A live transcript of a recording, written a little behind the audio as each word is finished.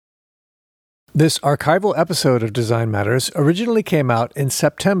This archival episode of Design Matters originally came out in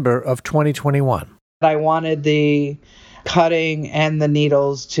September of 2021. I wanted the cutting and the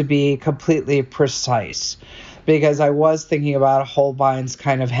needles to be completely precise because I was thinking about Holbein's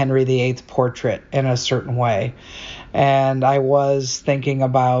kind of Henry VIII portrait in a certain way. And I was thinking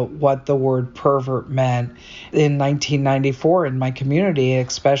about what the word pervert meant in 1994 in my community,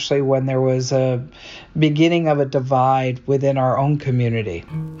 especially when there was a beginning of a divide within our own community.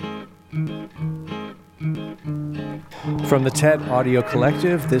 From the TED Audio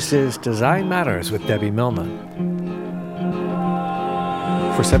Collective, this is Design Matters with Debbie Millman.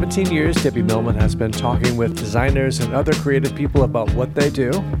 For 17 years, Debbie Millman has been talking with designers and other creative people about what they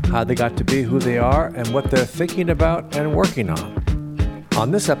do, how they got to be who they are, and what they're thinking about and working on.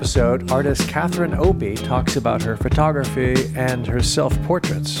 On this episode, artist Catherine Opie talks about her photography and her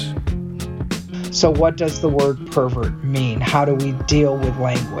self-portraits. So what does the word pervert mean? How do we deal with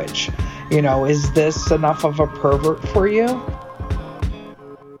language? Is this enough of a pervert for you?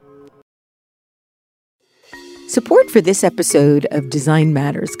 Support for this episode of Design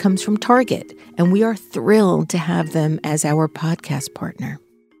Matters comes from Target, and we are thrilled to have them as our podcast partner.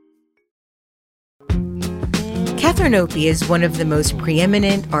 Catherine Opie is one of the most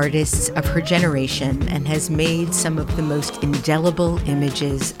preeminent artists of her generation and has made some of the most indelible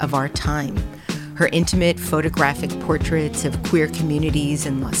images of our time. Her intimate photographic portraits of queer communities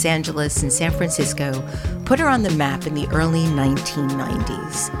in Los Angeles and San Francisco put her on the map in the early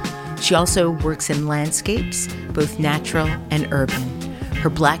 1990s. She also works in landscapes, both natural and urban. Her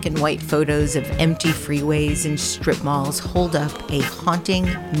black and white photos of empty freeways and strip malls hold up a haunting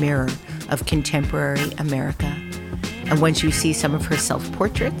mirror of contemporary America. And once you see some of her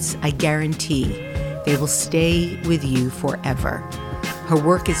self-portraits, I guarantee they will stay with you forever. Her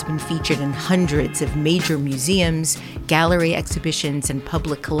work has been featured in hundreds of major museums, gallery exhibitions, and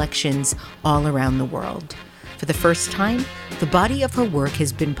public collections all around the world. For the first time, the body of her work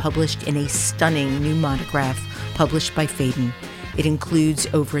has been published in a stunning new monograph published by Phaidon. It includes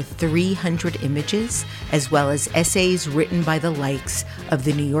over 300 images, as well as essays written by the likes of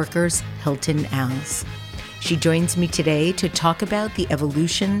the New Yorker's Hilton Als. She joins me today to talk about the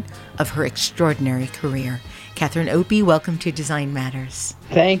evolution of her extraordinary career. Catherine Opie, welcome to Design Matters.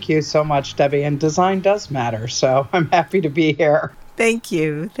 Thank you so much, Debbie. And design does matter, so I'm happy to be here. Thank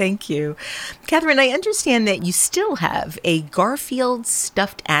you. Thank you. Catherine, I understand that you still have a Garfield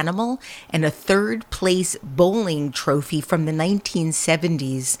stuffed animal and a third place bowling trophy from the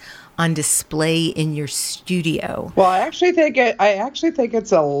 1970s on display in your studio. Well, I actually think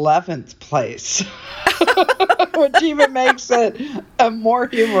it's 11th place, which even makes it more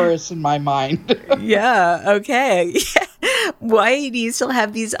humorous in my mind. Yeah. Okay. Why do you still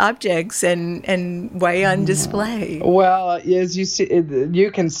have these objects and why on display? Well, as you see, you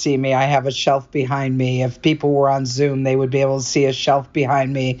can see me. I have a shelf behind me. If people were on Zoom, they would be able to see a shelf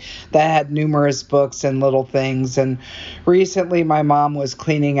behind me that had numerous books and little things. And recently my mom was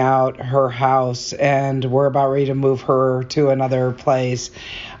cleaning out her house and we're about ready to move her to another place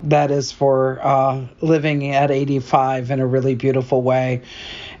that is for living at 85 in a really beautiful way.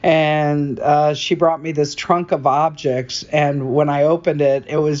 And she brought me this trunk of objects. And when I opened it,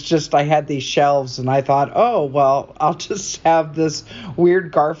 it was just, I had these shelves and I thought, oh, well, I'll just have this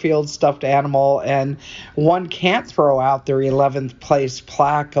weird Garfield stuffed animal. And one can't throw out their 11th place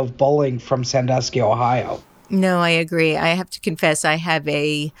plaque of bowling from Sandusky, Ohio. No, I agree. I have to confess, I have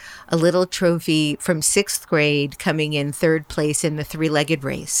a little trophy from 6th grade coming in 3rd place in the 3-legged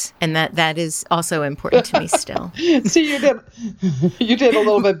race. And that is also important to me still. See, you did a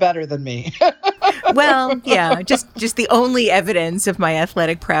little bit better than me. Well, yeah, just the only evidence of my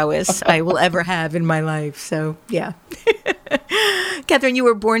athletic prowess I will ever have in my life. So, yeah. Catherine, you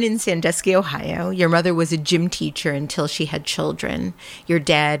were born in Sandusky, Ohio. Your mother was a gym teacher until she had children. Your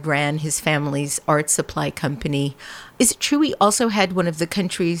dad ran his family's art supply company. Is it true he also had one of the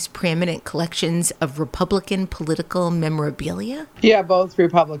country's preeminent collections of Republican political memorabilia? Yeah, both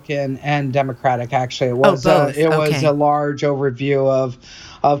Republican and Democratic, actually. It was was a large overview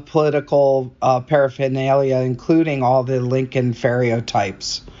of political paraphernalia, including all the Lincoln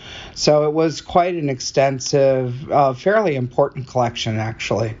stereotypes. So it was quite an extensive, fairly important collection,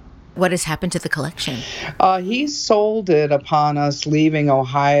 actually. What has happened to the collection? He sold it upon us leaving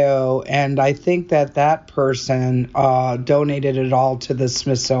Ohio, and I think that person donated it all to the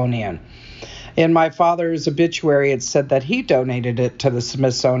Smithsonian. In my father's obituary, it said that he donated it to the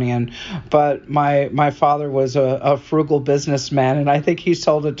Smithsonian, but my father was a frugal businessman, and I think he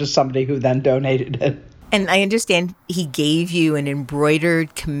sold it to somebody who then donated it. And I understand he gave you an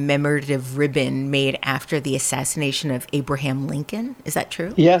embroidered commemorative ribbon made after the assassination of Abraham Lincoln. Is that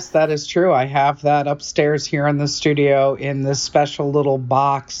true? Yes, that is true. I have that upstairs here in the studio in this special little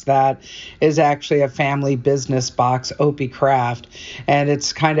box that is actually a family business box, Opie Craft. And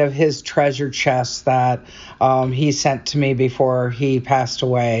it's kind of his treasure chest that he sent to me before he passed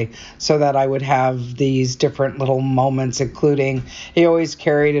away so that I would have these different little moments, including he always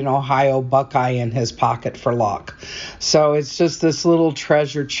carried an Ohio Buckeye in his pocket for luck. So it's just this little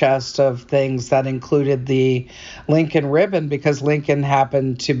treasure chest of things that included the Lincoln ribbon, because Lincoln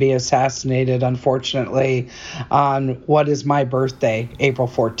happened to be assassinated, unfortunately, on what is my birthday, April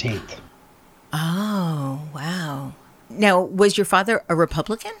 14th. Oh, wow. Now, was your father a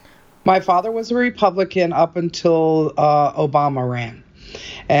Republican? My father was a Republican up until Obama ran.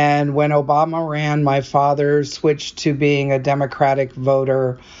 And when Obama ran, my father switched to being a Democratic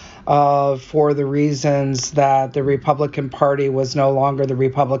voter for the reasons that the Republican Party was no longer the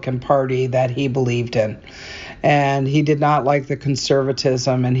Republican Party that he believed in. And he did not like the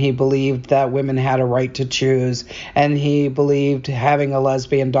conservatism, and he believed that women had a right to choose, and he believed, having a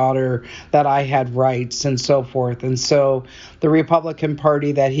lesbian daughter, that I had rights and so forth. And so the Republican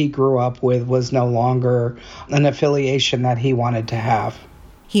Party that he grew up with was no longer an affiliation that he wanted to have.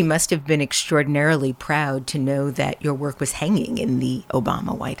 He must have been extraordinarily proud to know that your work was hanging in the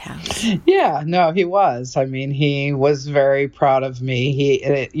Obama White House. Yeah, no, he was. I mean, he was very proud of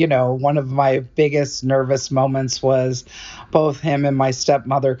me. One of my biggest nervous moments was both him and my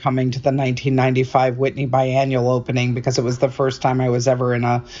stepmother coming to the 1995 Whitney Biennial opening, because it was the first time I was ever in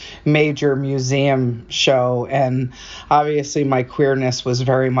a major museum show. And obviously my queerness was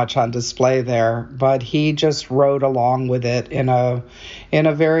very much on display there, but he just rode along with it in a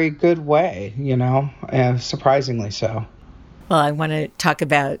very good way, surprisingly so. Well, I want to talk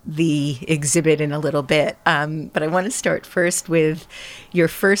about the exhibit in a little bit, but I want to start first with your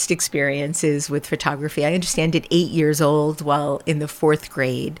first experiences with photography. I understand at 8 years old, while in the 4th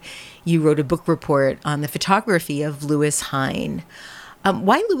grade, you wrote a book report on the photography of Lewis Hine.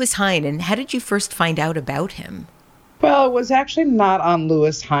 Why Lewis Hine, and how did you first find out about him? Well, it was actually not on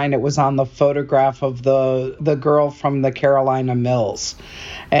Lewis Hine. It was on the photograph of the girl from the Carolina Mills.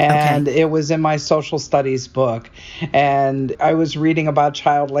 And It was in my social studies book. And I was reading about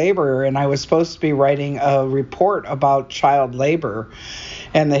child labor, and I was supposed to be writing a report about child labor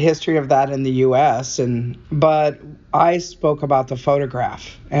and the history of that in the U.S. But I spoke about the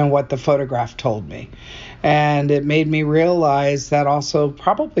photograph and what the photograph told me. And it made me realize that also,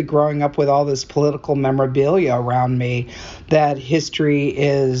 probably growing up with all this political memorabilia around me, that history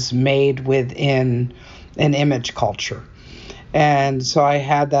is made within an image culture. And so I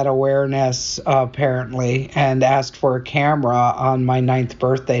had that awareness, apparently, and asked for a camera on my 9th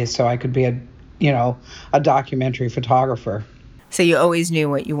birthday so I could be a documentary photographer. So you always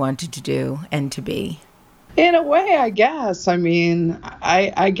knew what you wanted to do and to be. In a way, I guess. I mean,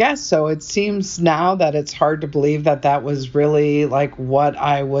 I guess so. It seems now that it's hard to believe that was really like what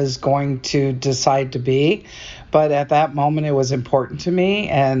I was going to decide to be. But at that moment, it was important to me,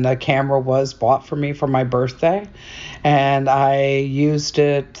 and a camera was bought for me for my birthday. And I used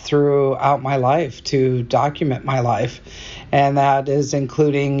it throughout my life to document my life. And that is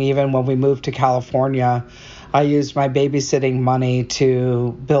including even when we moved to California. I used my babysitting money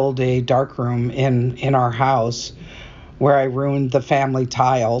to build a darkroom in our house, where I ruined the family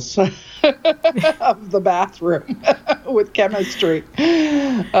tiles of the bathroom with chemistry.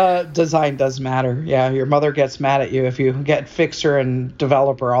 Design does matter. Yeah, your mother gets mad at you if you get fixer and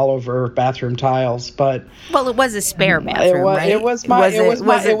developer all over bathroom tiles. But well, it was a spare bathroom, right? It was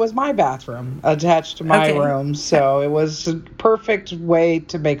my bathroom attached to my room, so it was a perfect way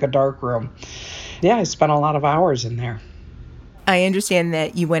to make a dark room. Yeah, I spent a lot of hours in there. I understand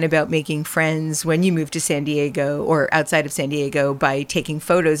that you went about making friends when you moved to San Diego, or outside of San Diego, by taking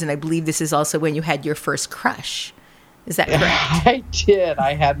photos. And I believe this is also when you had your first crush. Is that correct? I did.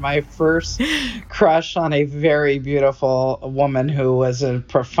 I had my first crush on a very beautiful woman who was a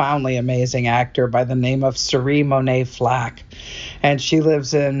profoundly amazing actor by the name of Cerie Monet Flack. And she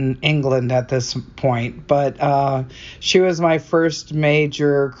lives in England at this point. But she was my first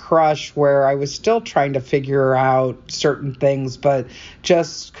major crush, where I was still trying to figure out certain things, but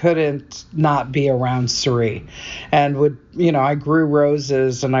just couldn't not be around Cerie. And I grew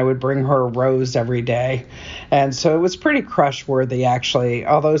roses, and I would bring her a rose every day. And so it was pretty crush-worthy, actually.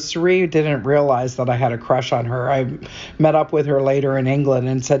 Although Cerie didn't realize that I had a crush on her. I met up with her later in England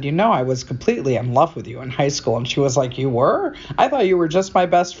and said, I was completely in love with you in high school. And she was like, you were? I thought you were just my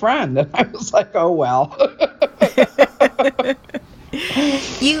best friend. And I was like, oh, well.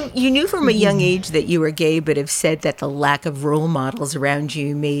 You knew from a young age that you were gay, but have said that the lack of role models around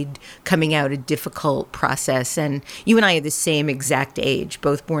you made coming out a difficult process. And you and I are the same exact age,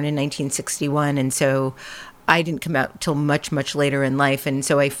 both born in 1961. And so I didn't come out till much, much later in life. And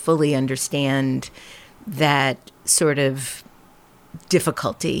so I fully understand that sort of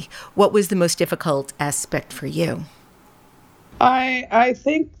difficulty. What was the most difficult aspect for you? I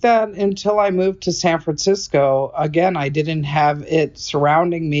think that until I moved to San Francisco, again, I didn't have it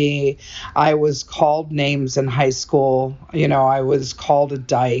surrounding me. I was called names in high school. I was called a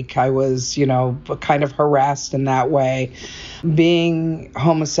dyke. I was, kind of harassed in that way. Being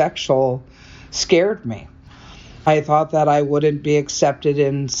homosexual scared me. I thought that I wouldn't be accepted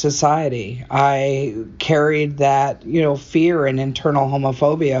in society. I carried that, fear and internal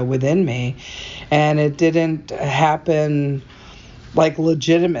homophobia within me. And it didn't happen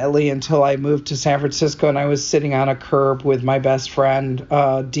legitimately until I moved to San Francisco, and I was sitting on a curb with my best friend,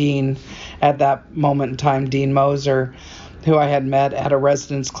 Dean, at that moment in time, Dean Moser, who I had met at a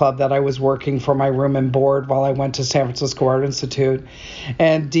residence club that I was working for my room and board while I went to San Francisco Art Institute.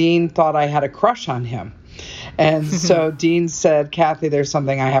 And Dean thought I had a crush on him. And so Dean said, "Kathy, there's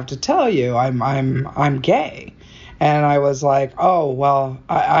something I have to tell you. I'm gay." And I was like, "Oh, well,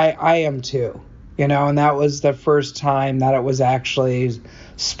 I am too." And that was the first time that it was actually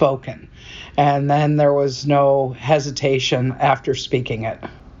spoken. And then there was no hesitation after speaking it.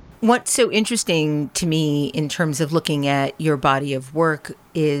 What's so interesting to me in terms of looking at your body of work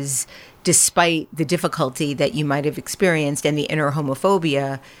is, despite the difficulty that you might have experienced and the inner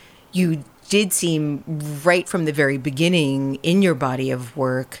homophobia, you did seem right from the very beginning in your body of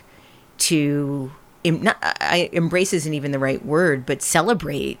work to, embrace isn't even the right word, but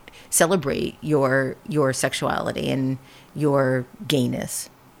celebrate your sexuality and your gayness.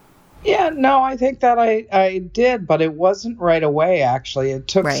 Yeah, no, I think that I did, but it wasn't right away, actually. It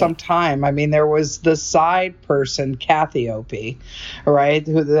took some time. I mean, there was the side person, Kathy Opie, right?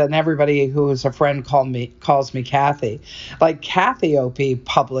 And everybody who is a friend calls me Kathy. Kathy Opie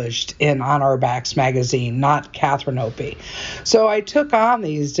published in On Our Backs magazine, not Catherine Opie. So I took on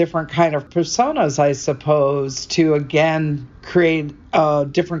these different kind of personas, I suppose, to again create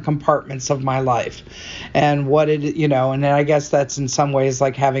different compartments of my life and and I guess that's in some ways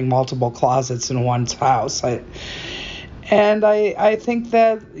like having multiple closets in one's house. I think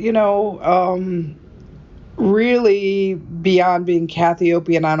that, really beyond being Kathy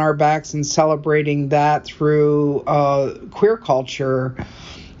Opie and On Our Backs and celebrating that through queer culture,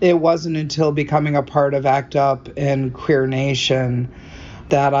 it wasn't until becoming a part of ACT UP and Queer Nation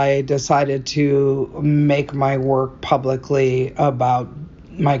that I decided to make my work publicly about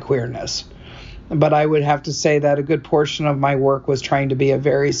my queerness. But I would have to say that a good portion of my work was trying to be a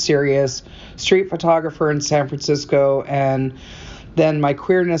very serious street photographer in San Francisco, and then my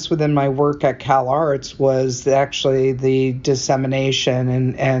queerness within my work at Cal Arts was actually the dissemination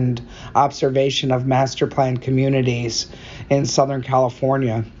and observation of master plan communities in Southern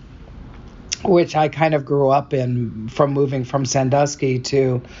California, which I kind of grew up in from moving from Sandusky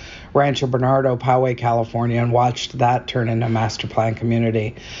to Rancho Bernardo, Poway, California, and watched that turn into a master plan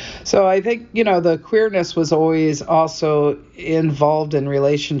community. So I think, the queerness was always also involved in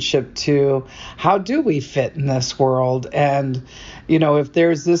relationship to how do we fit in this world? And, if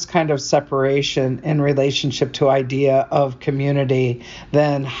there's this kind of separation in relationship to idea of community,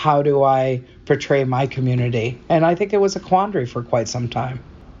 then how do I portray my community? And I think it was a quandary for quite some time.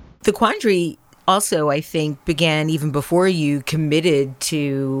 The quandary also, I think, began even before you committed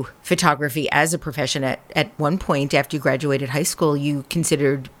to photography as a profession. At one point, after you graduated high school, you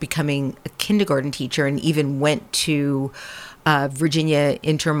considered becoming a kindergarten teacher and even went to Virginia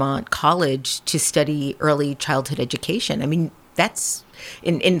Intermont College to study early childhood education. I mean, that's,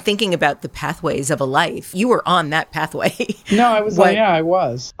 in thinking about the pathways of a life, you were on that pathway. No, I was. I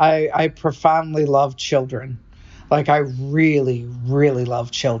was. I profoundly love children. I really, really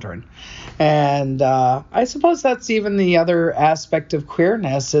love children. And I suppose that's even the other aspect of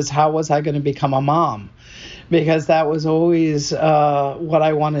queerness is how was I going to become a mom? Because that was always what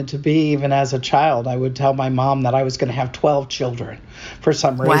I wanted to be even as a child. I would tell my mom that I was going to have 12 children for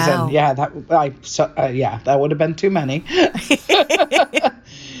some reason. Wow. Yeah, that would have been too many.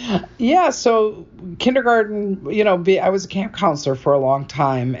 Yeah, so kindergarten, I was a camp counselor for a long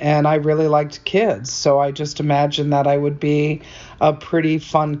time, and I really liked kids. So I just imagined that I would be a pretty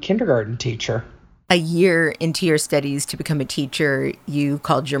fun kindergarten teacher. A year into your studies to become a teacher, you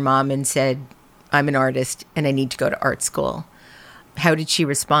called your mom and said, "I'm an artist and I need to go to art school." How did she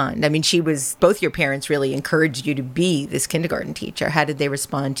respond? I mean, both your parents really encouraged you to be this kindergarten teacher. How did they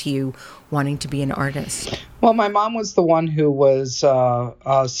respond to you wanting to be an artist? Well, my mom was the one who was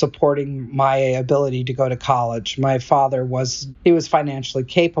supporting my ability to go to college. My father was financially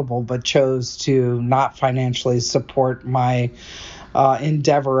capable, but chose to not financially support my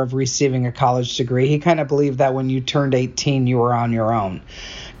endeavor of receiving a college degree. He kind of believed that when you turned 18, you were on your own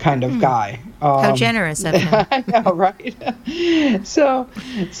kind of guy. How generous of him. I know, right?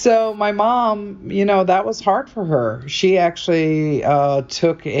 So my mom, that was hard for her. She actually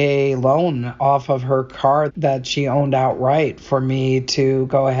took a loan off of her car that she owned outright for me to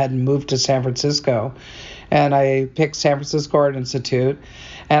go ahead and move to San Francisco. And I picked San Francisco Art Institute.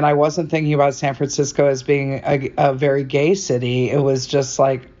 And I wasn't thinking about San Francisco as being a very gay city. It was just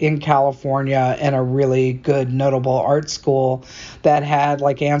like in California and a really good, notable art school that had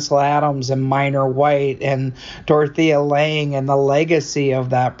like Ansel Adams and Minor White and Dorothea Lange, and the legacy of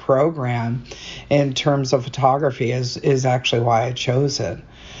that program in terms of photography is actually why I chose it.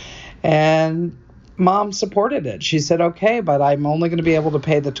 And Mom supported it. She said, okay, but I'm only going to be able to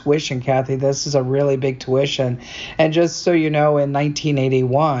pay the tuition, Kathy. This is a really big tuition. And just so you know, in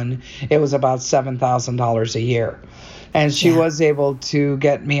 1981, it was about $7,000 a year. And she was able to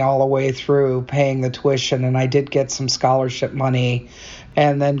get me all the way through paying the tuition. And I did get some scholarship money.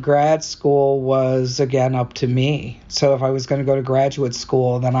 And then grad school was, again, up to me. So if I was going to go to graduate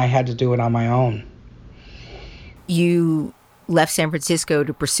school, then I had to do it on my own. You left San Francisco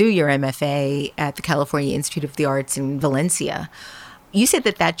to pursue your MFA at the California Institute of the Arts in Valencia. You said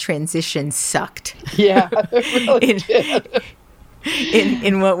that transition sucked. Yeah, it really did.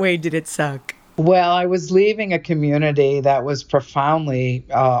 In what way did it suck? Well, I was leaving a community that was profoundly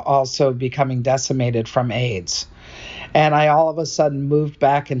also becoming decimated from AIDS. And I all of a sudden moved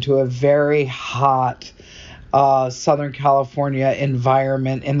back into a very hot Southern California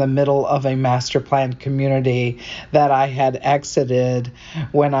environment in the middle of a master planned community that I had exited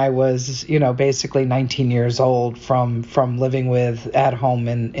when I was, basically 19 years old from living with at home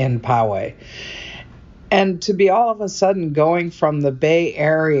in Poway. And to be all of a sudden going from the Bay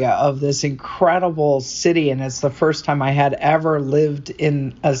Area of this incredible city, and it's the first time I had ever lived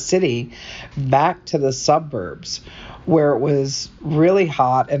in a city, back to the suburbs, where it was really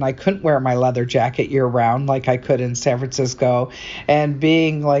hot and I couldn't wear my leather jacket year round like I could in San Francisco, and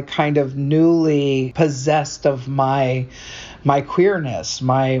being like kind of newly possessed of my queerness,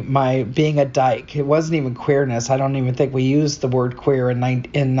 my being a dyke. It wasn't even queerness. I don't even think we used the word queer in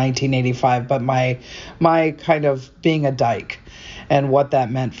 1985, but my kind of being a dyke and what that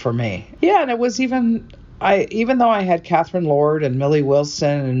meant for me. Yeah, and it was even though I had Catherine Lord and Millie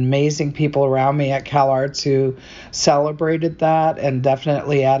Wilson and amazing people around me at CalArts who celebrated that and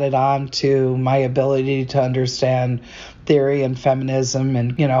definitely added on to my ability to understand theory and feminism,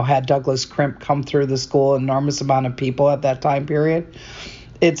 and, had Douglas Crimp come through the school, an enormous amount of people at that time period,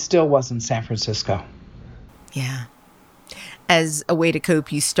 it still wasn't San Francisco. Yeah. As a way to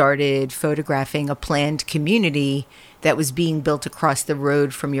cope, you started photographing a planned community that was being built across the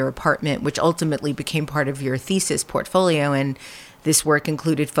road from your apartment, which ultimately became part of your thesis portfolio. And this work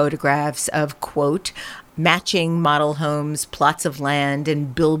included photographs of, quote, matching model homes, plots of land,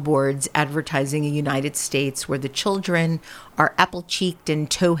 and billboards advertising a United States where the children are apple-cheeked and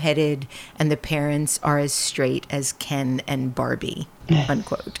tow-headed and the parents are as straight as Ken and Barbie,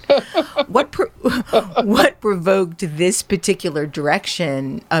 unquote. What provoked this particular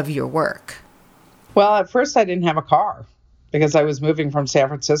direction of your work? Well, at first I didn't have a car because I was moving from San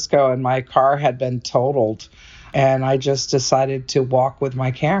Francisco and my car had been totaled, and I just decided to walk with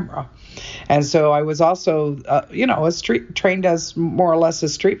my camera. And so I was also, trained as more or less a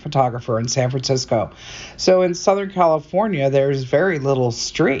street photographer in San Francisco. So in Southern California, there's very little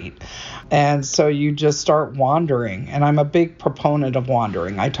street. And so you just start wandering. And I'm a big proponent of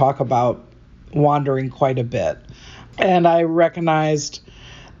wandering. I talk about wandering quite a bit. And I recognized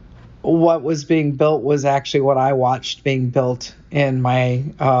what was being built was actually what I watched being built in my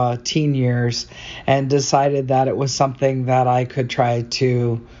teen years, and decided that it was something that I could try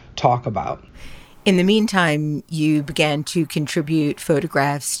to talk about. In the meantime, you began to contribute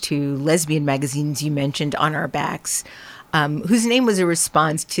photographs to lesbian magazines you mentioned, On Our Backs, whose name was a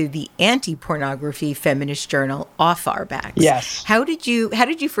response to the anti-pornography feminist journal Off Our Backs. Yes. How did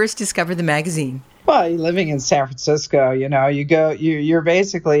you first discover the magazine? Well, living in San Francisco, you're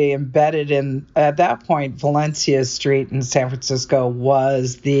basically embedded in, at that point, Valencia Street in San Francisco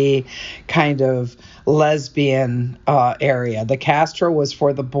was the kind of lesbian area. The Castro was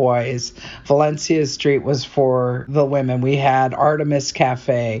for the boys. Valencia Street was for the women. We had Artemis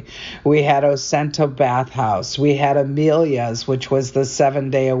Cafe. We had Osento Bathhouse. We had Amelia's, which was the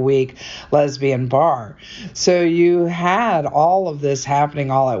 7-day-a-week lesbian bar. So you had all of this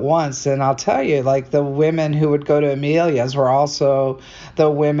happening all at once. And I'll tell you, like, the women who would go to Amelia's were also the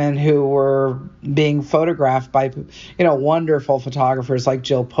women who were being photographed by, wonderful photographers like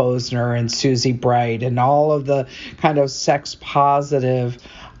Jill Posner and Susie Bright, and all of the kind of sex positive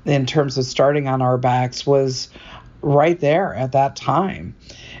in terms of starting on our backs was right there at that time.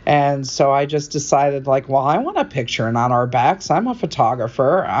 And so I just decided, like, well, I want a picture and on our backs. I'm a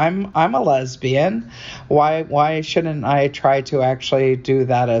photographer. I'm a lesbian. Why shouldn't I try to actually do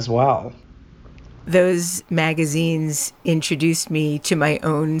that as well? Those magazines introduced me to my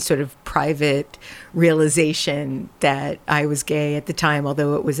own sort of private realization that I was gay at the time,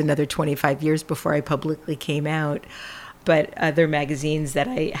 although it was another 25 years before I publicly came out. But other magazines that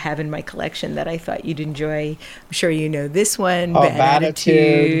I have in my collection that I thought you'd enjoy, I'm sure you know this one, Bad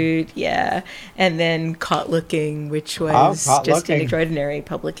Attitude. Yeah. And then Caught Looking, which was just an extraordinary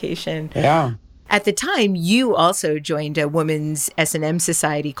publication. Yeah. At the time, you also joined a women's S&M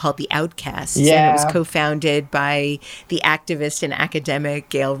society called the Outcasts. Yeah. And it was co-founded by the activist and academic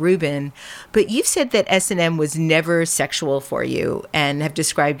Gail Rubin. But you've said that S&M was never sexual for you and have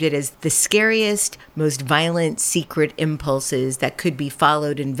described it as the scariest, most violent secret impulses that could be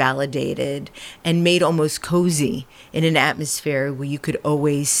followed and validated and made almost cozy in an atmosphere where you could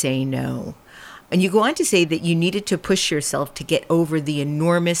always say no. And you go on to say that you needed to push yourself to get over the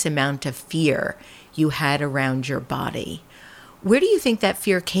enormous amount of fear you had around your body. Where do you think that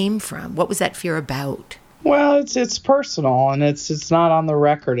fear came from? What was that fear about? Well, it's personal, and it's not on the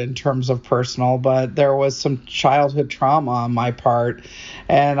record in terms of personal, but there was some childhood trauma on my part,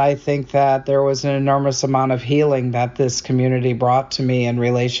 and I think that there was an enormous amount of healing that this community brought to me in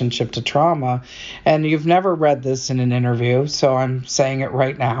relationship to trauma. And you've never read this in an interview, so I'm saying it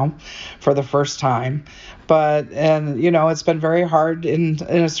right now for the first time. It's been very hard in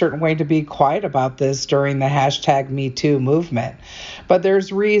a certain way to be quiet about this during the #MeToo movement. But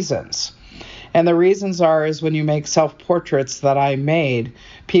there's reasons. And the reasons is when you make self-portraits that I made,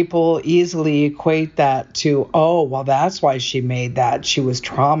 people easily equate that to, oh, well, that's why she made that. She was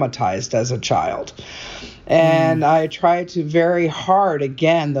traumatized as a child. And I try to very hard,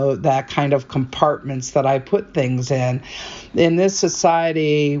 again, though, that kind of compartments that I put things in. In this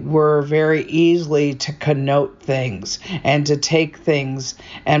society, we're very easily to connote things and to take things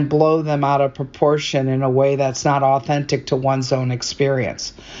and blow them out of proportion in a way that's not authentic to one's own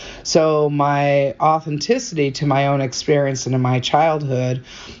experience. So my authenticity to my own experience and in my childhood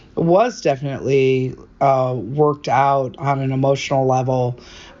was definitely worked out on an emotional level,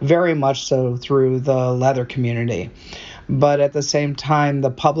 very much so through the leather community. But at the same time,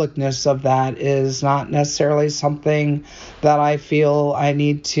 the publicness of that is not necessarily something that I feel I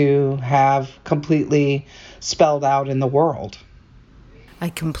need to have completely spelled out in the world. I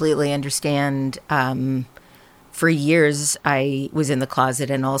completely understand. For years, I was in the closet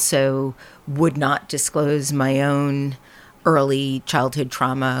and also would not disclose my own early childhood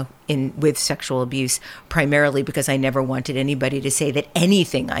trauma with sexual abuse, primarily because I never wanted anybody to say that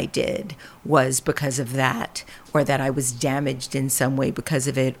anything I did was because of that, or that I was damaged in some way because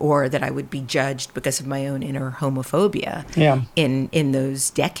of it, or that I would be judged because of my own inner homophobia in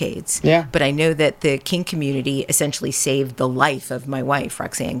those decades. Yeah. But I know that the kink community essentially saved the life of my wife,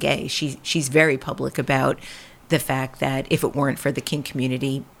 Roxane Gay. She's very public about the fact that if it weren't for the kink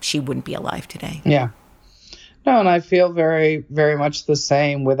community, she wouldn't be alive today. Yeah. No, and I feel very, very much the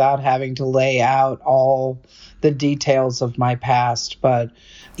same without having to lay out all the details of my past. But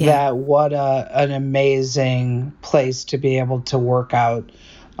that what an amazing place to be able to work out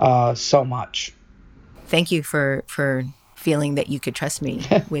so much. Thank you for feeling that you could trust me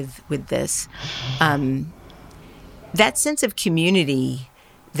with this. That sense of community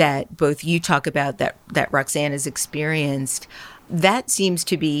that both you talk about, that Roxane has experienced, that seems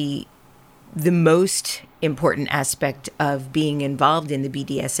to be the most important aspect of being involved in the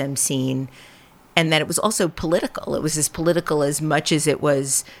BDSM scene, and that it was also political. It was as political as much as it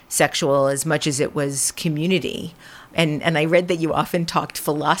was sexual, as much as it was community. And I read that you often talked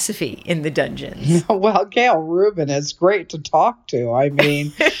philosophy in the dungeons. Well, Gail Rubin is great to talk to. I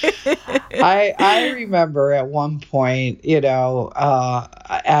mean, I remember at one point,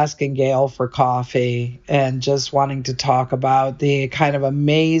 asking Gail for coffee and just wanting to talk about the kind of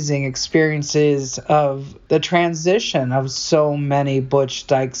amazing experiences of the transition of so many butch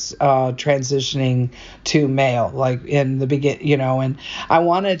dykes transitioning to male, like in the beginning, and I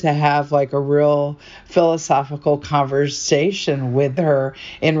wanted to have like a real philosophical conversation with her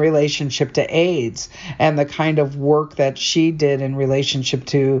in relationship to AIDS and the kind of work that she did in relationship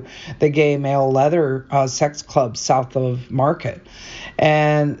to the gay male leather sex club south of Market.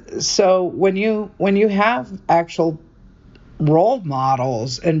 And so when you have actual role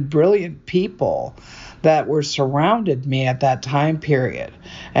models and brilliant people that were surrounded me at that time period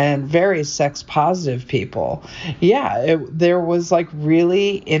and very sex positive people, there was like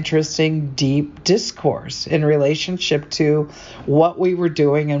really interesting, deep discourse in relationship to what we were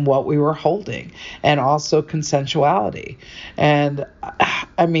doing and what we were holding, and also consensuality. And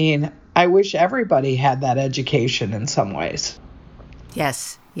I mean, I wish everybody had that education in some ways.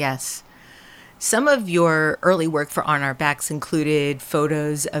 Yes, yes. Some of your early work for On Our Backs included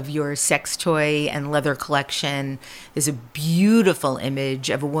photos of your sex toy and leather collection. There's a beautiful image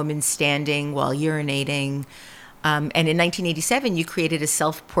of a woman standing while urinating. And in 1987, you created a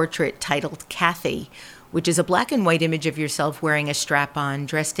self-portrait titled Kathy, which is a black and white image of yourself wearing a strap-on,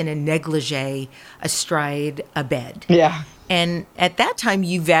 dressed in a negligee, astride a bed. Yeah. And at that time,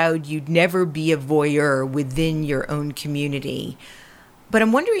 you vowed you'd never be a voyeur within your own community. But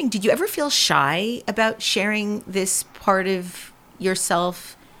I'm wondering, did you ever feel shy about sharing this part of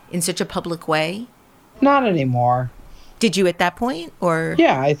yourself in such a public way? Not anymore. Did you at that point, or?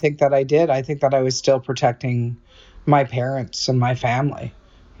 Yeah, I think that I did. I think that I was still protecting my parents and my family.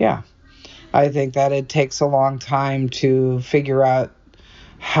 Yeah. I think that it takes a long time to figure out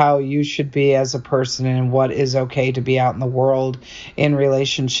how you should be as a person and what is okay to be out in the world in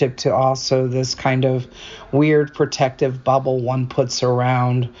relationship to also this kind of weird protective bubble one puts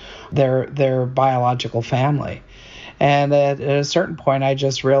around their biological family. And at a certain point, I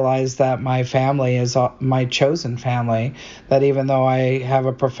just realized that my family is my chosen family, that even though I have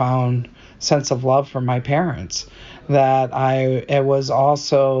a profound sense of love for my parents, that it was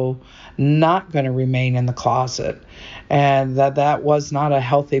also not going to remain in the closet, and that was not a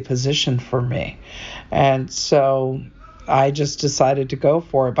healthy position for me. And so I just decided to go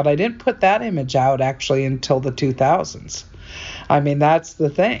for it. But I didn't put that image out actually until the 2000s. I mean, that's the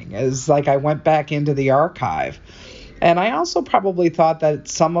thing, is like I went back into the archive. And I also probably thought that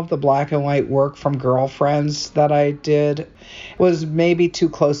some of the black and white work from Girlfriends that I did was maybe too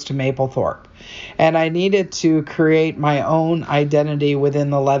close to Mapplethorpe. And I needed to create my own identity within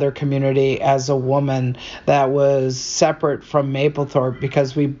the leather community as a woman that was separate from Mapplethorpe,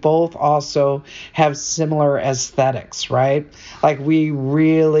 because we both also have similar aesthetics, right? Like we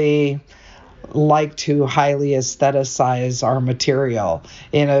really like to highly aestheticize our material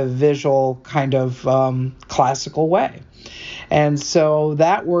in a visual kind of classical way. And so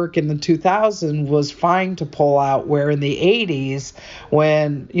that work in the 2000s was fine to pull out, where in the 80s,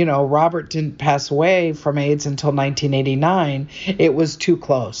 when, Robert didn't pass away from AIDS until 1989, it was too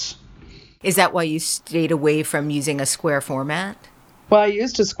close. Is that why you stayed away from using a square format? Well, I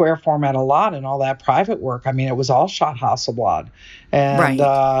used a square format a lot in all that private work. I mean, it was all shot Hasselblad. And right.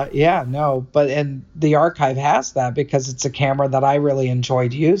 And the archive has that because it's a camera that I really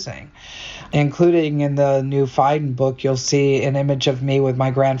enjoyed using. Including in the new Fiden book, you'll see an image of me with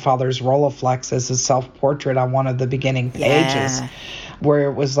my grandfather's Rolleiflex as a self-portrait on one of the beginning pages,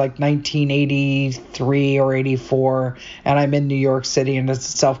 where it was like 1983 or 84, and I'm in New York City, and it's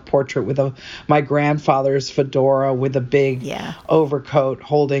a self-portrait with my grandfather's fedora with a big overcoat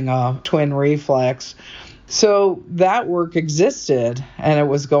holding a twin reflex. So that work existed, and it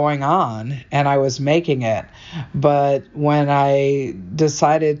was going on, and I was making it. But when I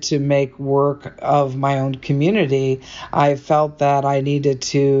decided to make work of my own community, I felt that I needed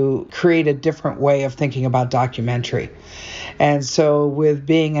to create a different way of thinking about documentary. And so with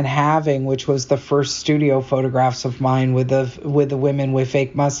Being and Having, which was the first studio photographs of mine with the women with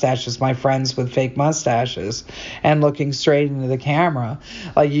fake mustaches, my friends with fake mustaches, and looking straight into the camera,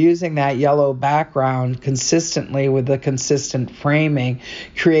 like using that yellow background consistently with the consistent framing,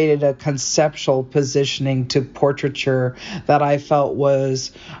 created a conceptual positioning to portraiture that I felt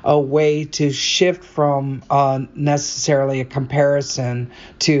was a way to shift from necessarily a comparison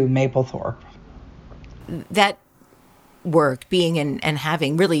to Mapplethorpe. That work, Being and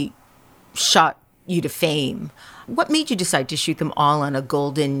Having, really shot you to fame. What made you decide to shoot them all on a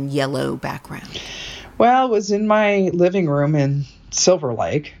golden yellow background? Well, it was in my living room in Silver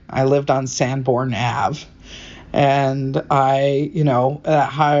Lake. I lived on Sanborn Ave. And how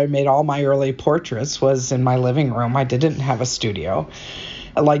I made all my early portraits was in my living room. I didn't have a studio.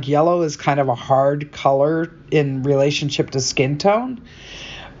 Like, yellow is kind of a hard color in relationship to skin tone.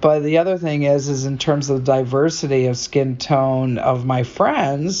 But the other thing is in terms of the diversity of skin tone of my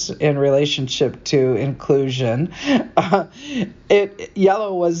friends in relationship to inclusion,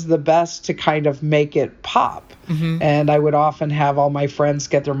 yellow was the best to kind of make it pop. Mm-hmm. And I would often have all my friends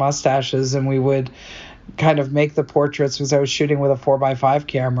get their mustaches, and we would kind of make the portraits, because I was shooting with a 4x5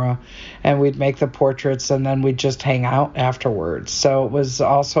 camera, and we'd make the portraits and then we'd just hang out afterwards. So it was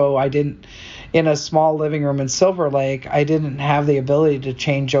also, in a small living room in Silver Lake, I didn't have the ability to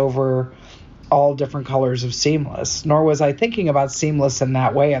change over all different colors of seamless, nor was I thinking about seamless in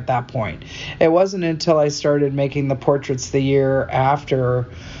that way at that point. It wasn't until I started making the portraits the year after,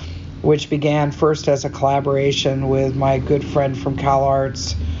 which began first as a collaboration with my good friend from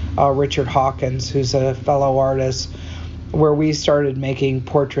CalArts, Richard Hawkins, who's a fellow artist, where we started making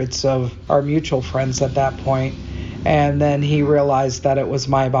portraits of our mutual friends at that point. And then he realized that it was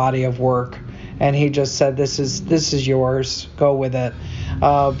my body of work, and he just said, this is yours, go with it.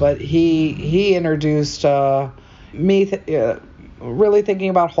 But he introduced me really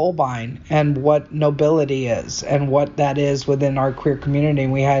thinking about Holbein and what nobility is and what that is within our queer community.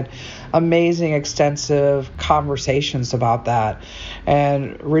 And we had amazing, extensive conversations about that.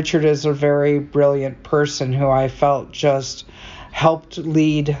 And Richard is a very brilliant person who I felt just helped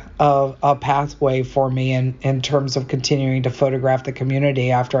lead a pathway for me in terms of continuing to photograph the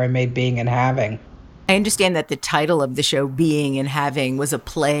community after I made Being and Having. I understand that the title of the show, Being and Having, was a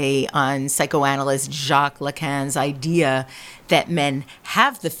play on psychoanalyst Jacques Lacan's idea that men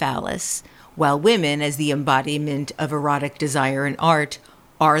have the phallus, while women, as the embodiment of erotic desire and art,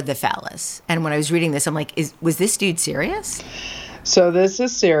 are the phallus. And when I was reading this, I'm like, was this dude serious? So this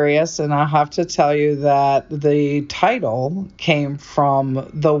is serious, and I have to tell you that the title came from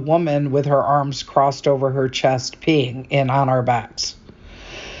the woman with her arms crossed over her chest peeing on our backs.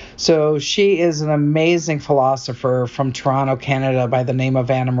 So she is an amazing philosopher from Toronto, Canada, by the name of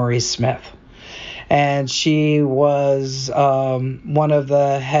Anna Marie Smith. And she was one of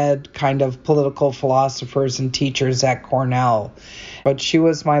the head kind of political philosophers and teachers at Cornell. But she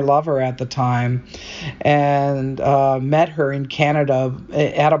was my lover at the time, and met her in Canada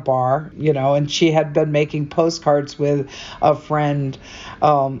at a bar, and she had been making postcards with a friend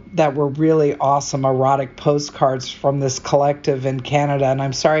that were really awesome erotic postcards from this collective in Canada. And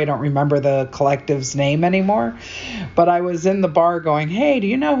I'm sorry I don't remember the collective's name anymore, but I was in the bar going, hey, do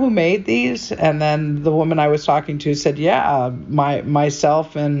you know who made these? And then the woman I was talking to said, yeah,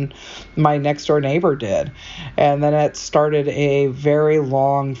 myself and my next door neighbor did. And then it started a very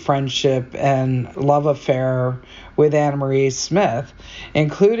long friendship and love affair with Anna Marie Smith,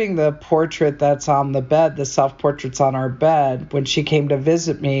 including the portrait that's on the bed, the self-portraits on our bed. When she came to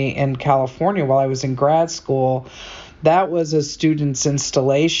visit me in California while I was in grad school, that was a student's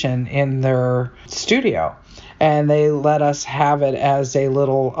installation in their studio. And they let us have it as a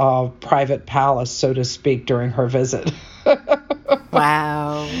little private palace, so to speak, during her visit.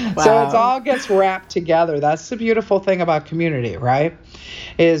 Wow. So it all gets wrapped together. That's the beautiful thing about community, right?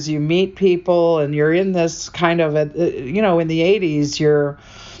 Is you meet people and you're in this kind of, in the 80s,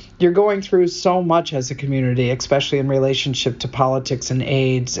 you're going through so much as a community, especially in relationship to politics and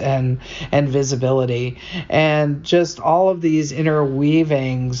AIDS and visibility. And just all of these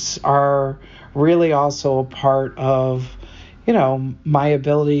interweavings are really also a part of, my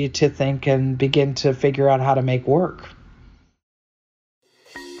ability to think and begin to figure out how to make work.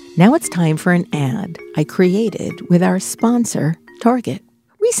 Now it's time for an ad I created with our sponsor, Target.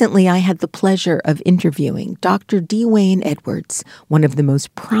 Recently, I had the pleasure of interviewing Dr. Dwayne Edwards, one of the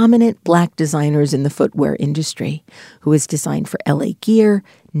most prominent Black designers in the footwear industry, who has designed for LA Gear,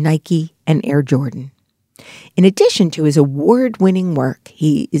 Nike, and Air Jordan. In addition to his award-winning work,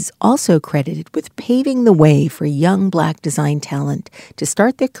 he is also credited with paving the way for young Black design talent to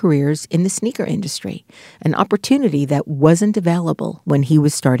start their careers in the sneaker industry, an opportunity that wasn't available when he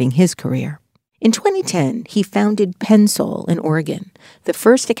was starting his career. In 2010, he founded Pensole in Oregon, the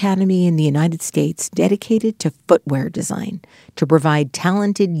first academy in the United States dedicated to footwear design, to provide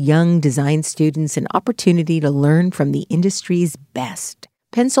talented young design students an opportunity to learn from the industry's best.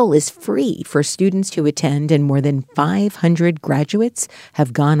 Pensole is free for students to attend, and more than 500 graduates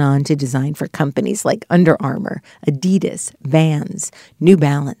have gone on to design for companies like Under Armour, Adidas, Vans, New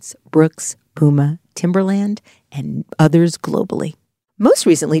Balance, Brooks, Puma, Timberland, and others globally. Most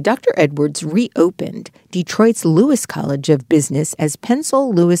recently, Dr. Edwards reopened Detroit's Lewis College of Business as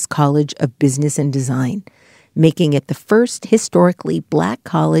Pencil Lewis College of Business and Design, making it the first historically Black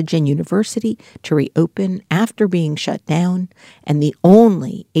college and university to reopen after being shut down, and the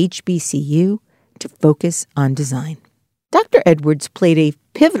only HBCU to focus on design. Dr. Edwards played a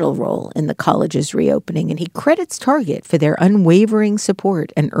pivotal role in the college's reopening, and he credits Target for their unwavering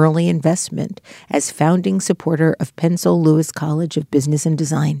support and early investment as founding supporter of Pencil Lewis College of Business and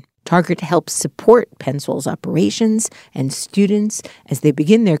Design. Target helps support Pencil's operations and students as they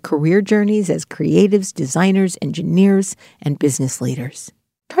begin their career journeys as creatives, designers, engineers, and business leaders.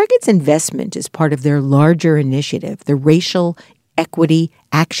 Target's investment is part of their larger initiative, the Racial Equity,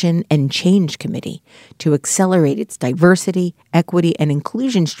 Action, and Change Committee, to accelerate its diversity, equity, and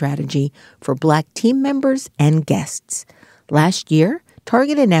inclusion strategy for Black team members and guests. Last year,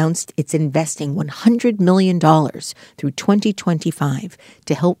 Target announced it's investing $100 million through 2025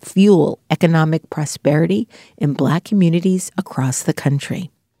 to help fuel economic prosperity in Black communities across the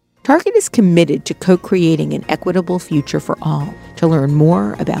country. Target is committed to co-creating an equitable future for all. To learn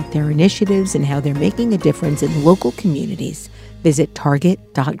more about their initiatives and how they're making a difference in local communities, visit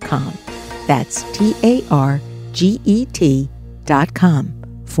Target.com. That's TARGET.com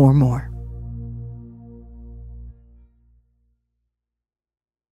for more.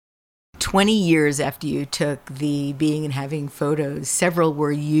 "20 years after you took the Being and Having photos, several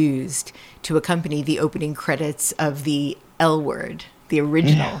were used to accompany the opening credits of the L Word, the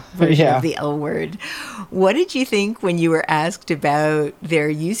original version of the L Word. What did you think when you were asked about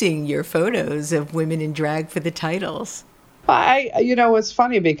their using your photos of women in drag for the titles? It's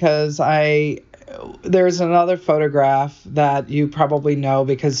funny because there's another photograph that you probably know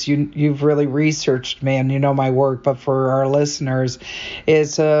because you've really researched me and you know my work, but for our listeners,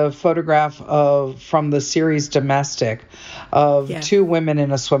 it's a photograph from the series Domestic of two women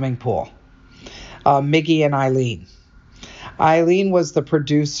in a swimming pool, Miggy and Eileen. Eileen was the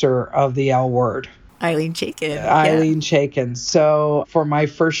producer of the L Word. Eileen Chaikin. Eileen Chaikin. So for my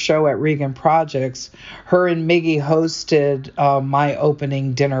first show at Regan Projects, her and Miggy hosted my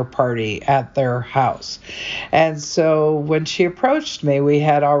opening dinner party at their house. And so when she approached me, we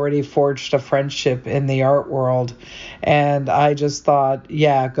had already forged a friendship in the art world. And I just thought,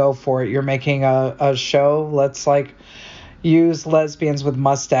 yeah, go for it. You're making a show. Let's use lesbians with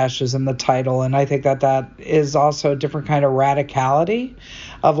mustaches in the title. And I think that is also a different kind of radicality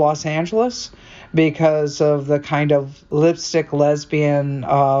of Los Angeles, because of the kind of lipstick lesbian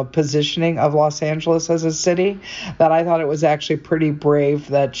positioning of Los Angeles as a city, that I thought it was actually pretty brave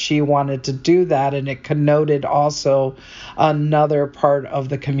that she wanted to do that. And it connoted also another part of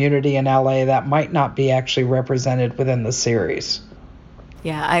the community in LA that might not be actually represented within the series.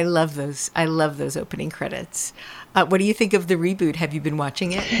 Yeah, I love those. I love those opening credits. What do you think of the reboot? Have you been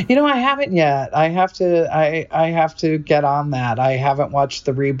watching it? I haven't yet. I have to get on that. I haven't watched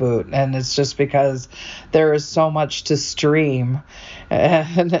the reboot, and it's just because there is so much to stream.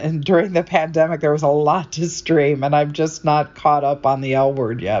 And during the pandemic, there was a lot to stream, and I'm just not caught up on the L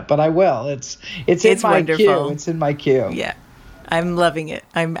Word yet. But I will. It's in my wonderful. queue. It's in my queue. Yeah. I'm loving it.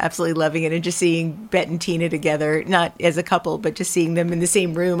 I'm absolutely loving it. And just seeing Bet and Tina together, not as a couple, but just seeing them in the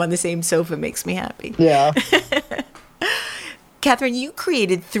same room on the same sofa makes me happy. Yeah. Catherine, you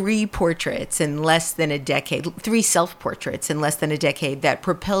created 3 portraits in less than a decade, 3 self-portraits in less than a decade that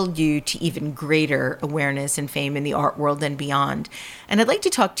propelled you to even greater awareness and fame in the art world and beyond. And I'd like to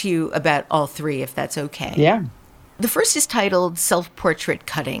talk to you about all 3, if that's okay. Yeah. The first is titled Self-Portrait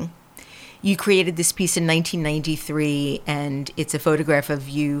Cutting. You created this piece in 1993, and it's a photograph of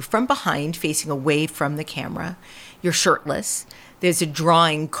you from behind, facing away from the camera. You're shirtless. There's a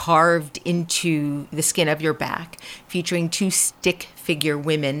drawing carved into the skin of your back, featuring 2 stick figure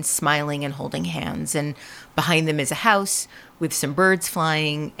women smiling and holding hands. And behind them is a house with some birds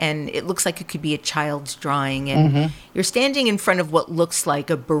flying, and it looks like it could be a child's drawing. And you're standing in front of what looks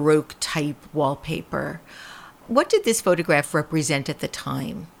like a Baroque-type wallpaper. What did this photograph represent at the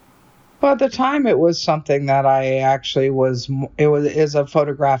time? Well, at the time, it was something that I actually is a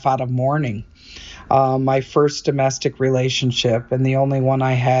photograph out of mourning. My first domestic relationship, and the only one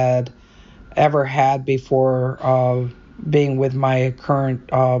I had ever had before being with my current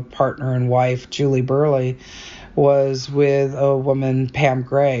partner and wife, Julie Burley, was with a woman, Pam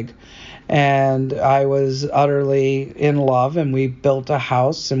Gregg. And I was utterly in love, and we built a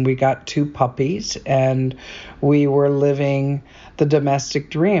house, and we got 2 puppies, and we were living the domestic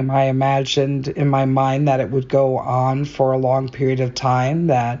dream. I imagined in my mind that it would go on for a long period of time,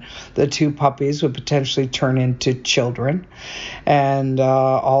 that the 2 puppies would potentially turn into children, and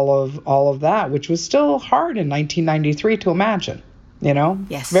all of that, which was still hard in 1993 to imagine.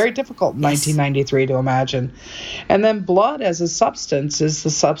 Yes. Very difficult in 1993 to imagine. And then blood as a substance is the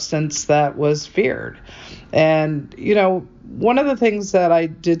substance that was feared. And, one of the things that I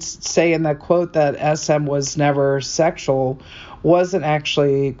did say in that quote, that SM was never sexual, wasn't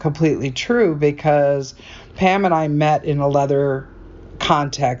actually completely true, because Pam and I met in a leather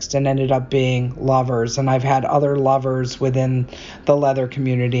context and ended up being lovers, and I've had other lovers within the leather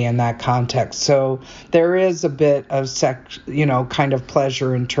community in that context. So there is a bit of kind of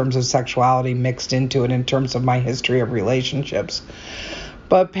pleasure in terms of sexuality mixed into it in terms of my history of relationships.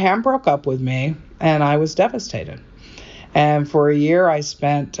 But Pam broke up with me, and I was devastated. And for a year I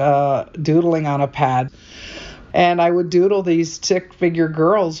spent doodling on a pad. And I would doodle these stick-figure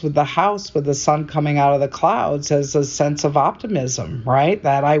girls with the house with the sun coming out of the clouds as a sense of optimism, right?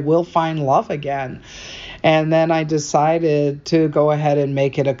 That I will find love again. And then I decided to go ahead and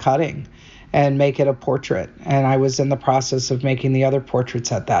make it a cutting and make it a portrait. And I was in the process of making the other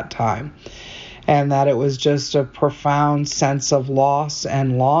portraits at that time. And that it was just a profound sense of loss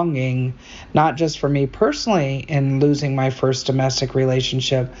and longing, not just for me personally in losing my first domestic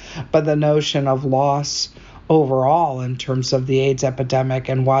relationship, but the notion of loss overall in terms of the AIDS epidemic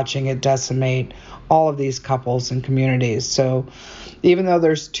and watching it decimate all of these couples and communities. So even though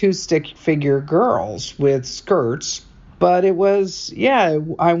there's two stick figure girls with skirts, but it was,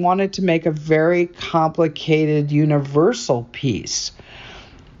 I wanted to make a very complicated universal piece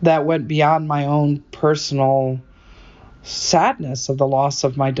that went beyond my own personal sadness of the loss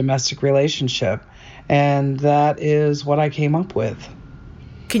of my domestic relationship. And that is what I came up with.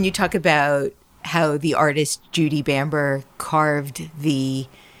 Can you talk about how the artist Judy Bamber carved the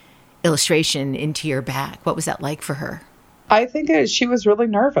illustration into your back? What was that like for her? I think she was really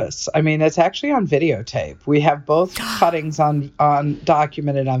nervous. I mean, it's actually on videotape. We have both cuttings on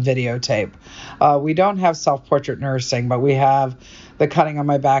documented on videotape. We don't have self-portrait nursing, but we have the cutting on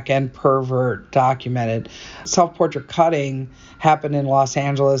my back and pervert documented. Self-portrait cutting happened in Los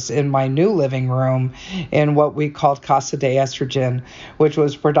Angeles in my new living room in what we called Casa de Estrogen, which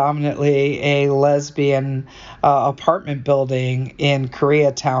was predominantly a lesbian apartment building in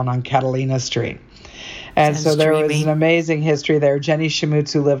Koreatown on Catalina Street. And so there was an amazing history there. Jenny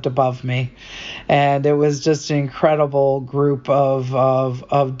Shimutsu lived above me. And it was just an incredible group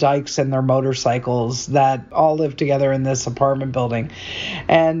of dykes and their motorcycles that all lived together in this apartment building.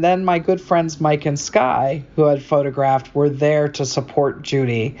 And then my good friends Mike and Sky, who had photographed, were there to support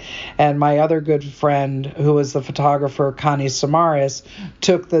Judy. And my other good friend, who was the photographer, Connie Samaras,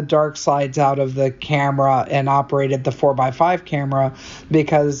 took the dark slides out of the camera and operated the 4x5 camera,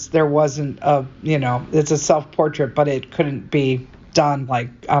 because there wasn't it's a self-portrait, but it couldn't be done like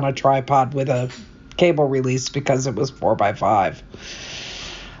on a tripod with a cable release because it was 4x5.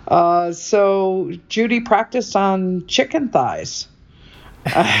 So Judy practiced on chicken thighs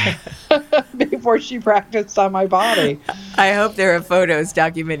before she practiced on my body. I hope there are photos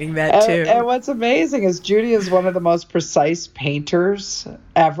documenting that too. And what's amazing is Judy is one of the most precise painters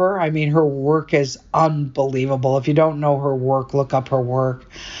ever. I mean, her work is unbelievable. If you don't know her work, look up her work.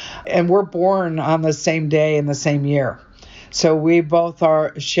 And we're born on the same day in the same year. So we both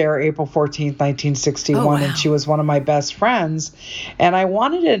share April 14th, 1961, wow. And she was one of my best friends. And I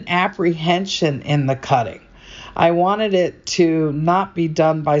wanted an apprehension in the cutting. I wanted it to not be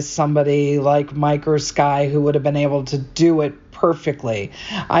done by somebody like Mike or Sky who would have been able to do it perfectly.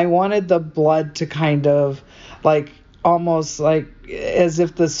 I wanted the blood to kind of almost like as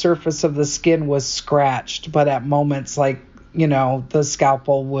if the surface of the skin was scratched, but at moments the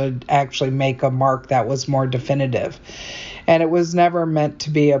scalpel would actually make a mark that was more definitive. And it was never meant to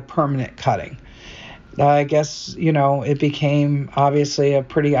be a permanent cutting. I guess, it became obviously a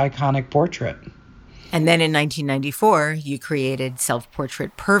pretty iconic portrait. And then in 1994, you created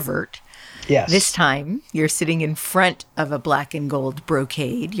Self-Portrait Pervert. Yes. This time, you're sitting in front of a black and gold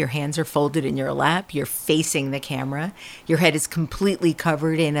brocade. Your hands are folded in your lap. You're facing the camera. Your head is completely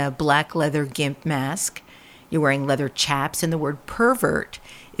covered in a black leather gimp mask. You're wearing leather chaps, and the word pervert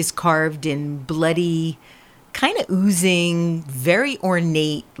is carved in bloody, kind of oozing, very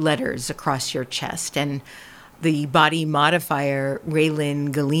ornate letters across your chest. And the body modifier,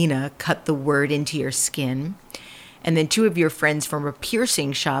 Raylan Galena, cut the word into your skin. And then two of your friends from a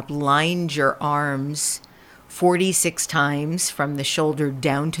piercing shop lined your arms 46 times from the shoulder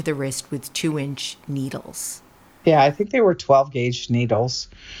down to the wrist with 2-inch needles. Yeah, I think they were 12-gauge needles.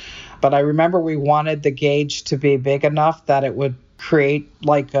 But I remember we wanted the gauge to be big enough that it would create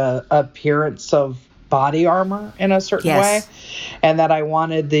like a appearance of body armor in a certain way. And that I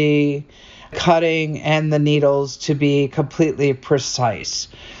wanted the cutting and the needles to be completely precise.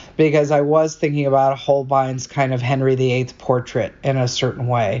 because I was thinking about Holbein's kind of Henry VIII portrait in a certain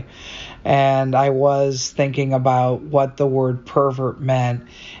way. And I was thinking about what the word pervert meant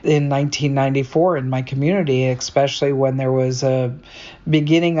in 1994 in my community, especially when there was a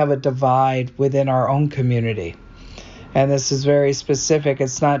beginning of a divide within our own community. And this is very specific.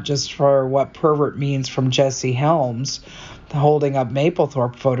 It's not just for what pervert means from Jesse Helms holding up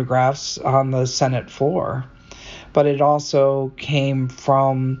Mapplethorpe photographs on the Senate floor, but it also came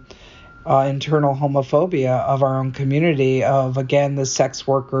from internal homophobia of our own community, of, again, the sex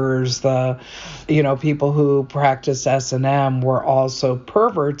workers, the, people who practice S&M were also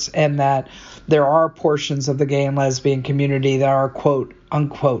perverts, and that there are portions of the gay and lesbian community that are, quote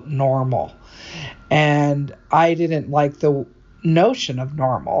unquote, normal. And I didn't like the notion of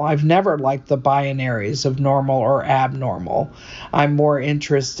normal. I've never liked the binaries of normal or abnormal. I'm more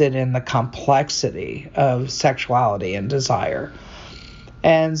interested in the complexity of sexuality and desire.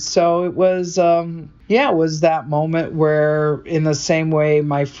 And so it was, it was that moment where, in the same way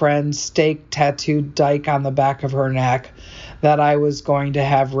my friend stake tattooed Dyke on the back of her neck, that I was going to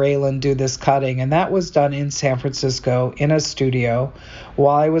have Raylan do this cutting. And that was done in San Francisco in a studio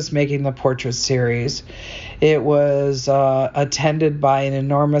while I was making the portrait series. It was attended by an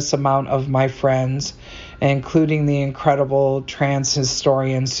enormous amount of my friends, including the incredible trans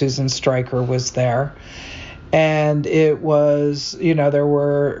historian Susan Stryker was there. And it was, there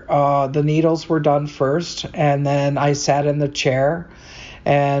were, the needles were done first, and then I sat in the chair,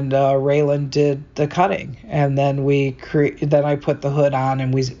 and Raylan did the cutting. And then then I put the hood on,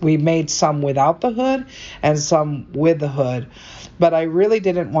 and we made some without the hood and some with the hood. But I really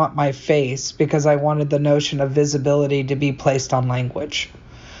didn't want my face, because I wanted the notion of visibility to be placed on language.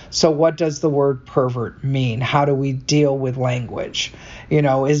 So what does the word pervert mean? How do we deal with language?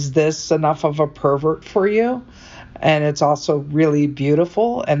 Is this enough of a pervert for you? And it's also really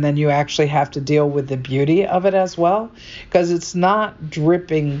beautiful. And then you actually have to deal with the beauty of it as well, because it's not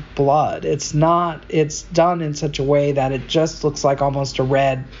dripping blood. It's done in such a way that it just looks like almost a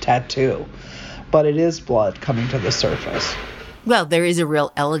red tattoo, but it is blood coming to the surface. Well, there is a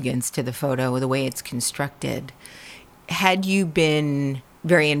real elegance to the photo, the way it's constructed. Had you been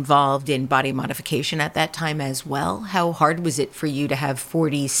very involved in body modification at that time as well? How hard was it for you to have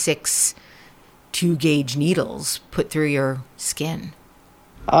 46 2-gauge needles put through your skin?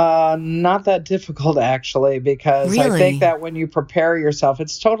 Not that difficult, actually, because Really? I think that when you prepare yourself,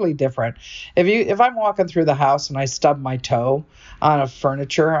 it's totally different. If I'm walking through the house and I stub my toe on a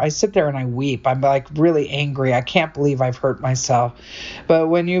furniture, I sit there and I weep. I'm like really angry. I can't believe I've hurt myself. But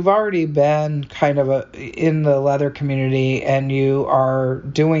when you've already been kind of in the leather community and you are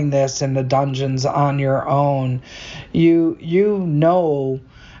doing this in the dungeons on your own, you know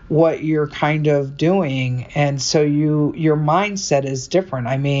what you're kind of doing, and so your mindset is different.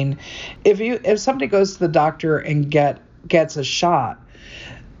 I mean, if somebody goes to the doctor and gets a shot,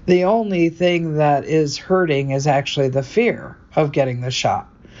 the only thing that is hurting is actually the fear of getting the shot.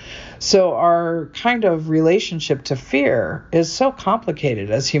 So our kind of relationship to fear is so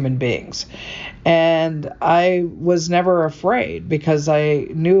complicated as human beings. And I was never afraid, because I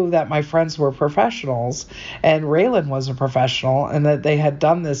knew that my friends were professionals, and Raylan was a professional, and that they had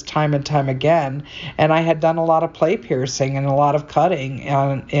done this time and time again. And I had done a lot of play piercing and a lot of cutting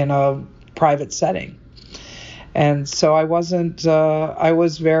in a private setting. And so I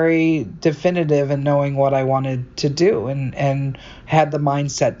was very definitive in knowing what I wanted to do, and had the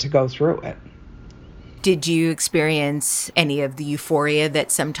mindset to go through it. Did you experience any of the euphoria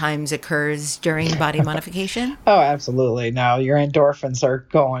that sometimes occurs during body modification? Oh, absolutely. No, your endorphins are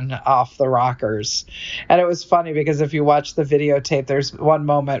going off the rockers. And it was funny, because if you watch the videotape, there's one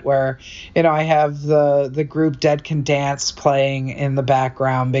moment where, I have the group Dead Can Dance playing in the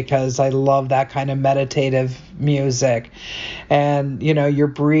background, because I love that kind of meditative music. And, you're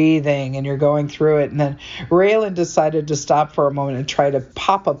breathing and you're going through it. And then Raylan decided to stop for a moment and try to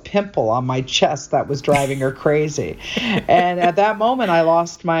pop a pimple on my chest that was driving her crazy. And at that moment, I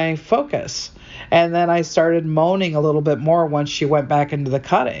lost my focus. And then I started moaning a little bit more once she went back into the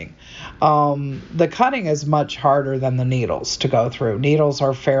cutting. The cutting is much harder than the needles to go through. Needles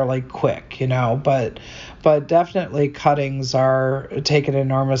are fairly quick, but definitely cuttings take an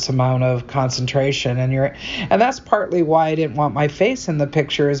enormous amount of concentration, and that's partly why I didn't want my face in the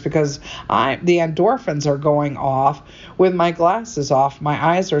picture, is because the endorphins are going off with my glasses off. My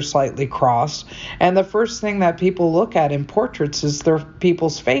eyes are slightly crossed, and the first thing that people look at in portraits is their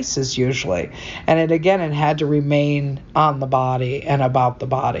people's faces usually, and it had to remain on the body and about the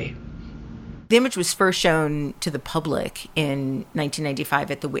body. The image was first shown to the public in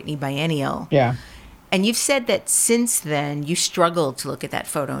 1995 at the Whitney Biennial. Yeah. And you've said that since then, you struggle to look at that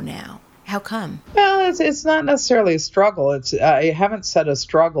photo now. How come? Well, it's not necessarily a struggle. I haven't said a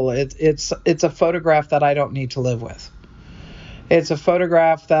struggle. It's a photograph that I don't need to live with. It's a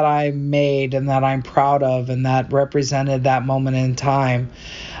photograph that I made and that I'm proud of and that represented that moment in time.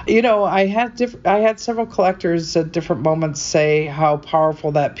 You know, I had several collectors at different moments say how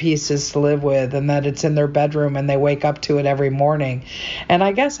powerful that piece is to live with and that it's in their bedroom and they wake up to it every morning. And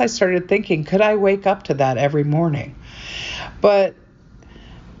I guess I started thinking, could I wake up to that every morning? But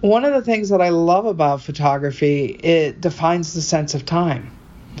one of the things that I love about photography, it defines the sense of time.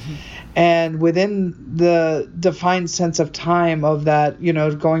 Mm-hmm. And within the defined sense of time of that, you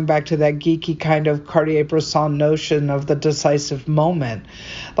know, going back to that geeky kind of Cartier-Bresson notion of the decisive moment,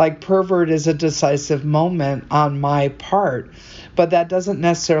 like Pervert is a decisive moment on my part, but that doesn't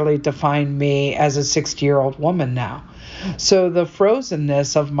necessarily define me as a 60-year-old woman now. So the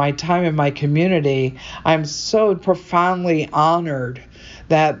frozenness of my time in my community, I'm so profoundly honored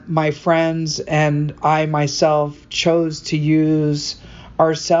that my friends and I myself chose to use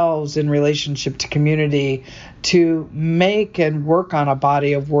ourselves in relationship to community to make and work on a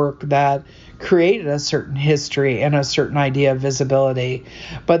body of work that created a certain history and a certain idea of visibility.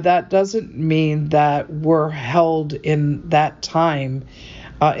 But that doesn't mean that we're held in that time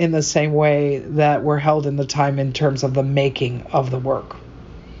in the same way that we're held in the time in terms of the making of the work.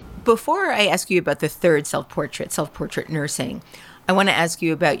 Before I ask you about the third self-portrait nursing, I want to ask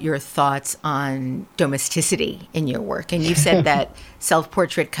you about your thoughts on domesticity in your work. And you said that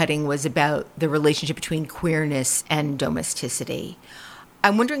self-portrait cutting was about the relationship between queerness and domesticity.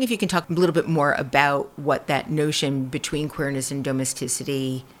 I'm wondering if you can talk a little bit more about what that notion between queerness and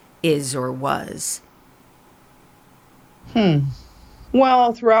domesticity is or was.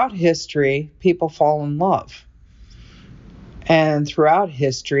 Well, throughout history, people fall in love. And throughout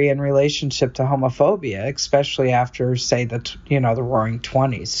history in relationship to homophobia, especially after, say, the Roaring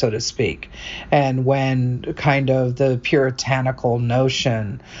 20s, so to speak, and when kind of the puritanical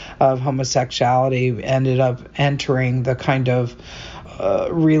notion of homosexuality ended up entering the kind of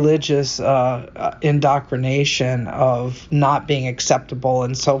religious indoctrination of not being acceptable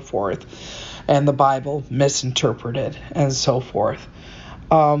and so forth, and the Bible misinterpreted and so forth.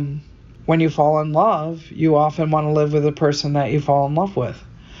 When you fall in love, you often want to live with the person that you fall in love with.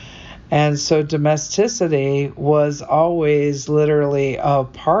 And so domesticity was always literally a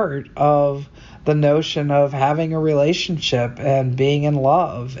part of the notion of having a relationship and being in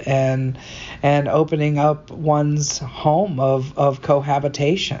love and opening up one's home of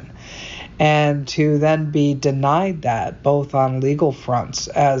cohabitation. And to then be denied that both on legal fronts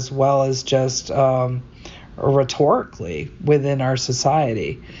as well as just rhetorically within our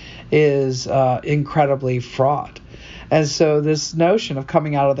society is incredibly fraught. And so this notion of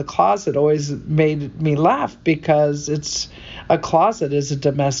coming out of the closet always made me laugh because a closet is a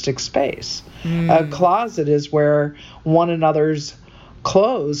domestic space. A closet is where one another's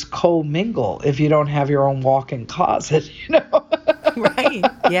clothes co-mingle if you don't have your own walk-in closet, Right,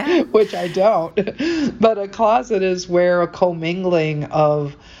 yeah. Which I don't. But a closet is where a commingling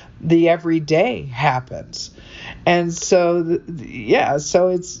of the everyday happens. And so, so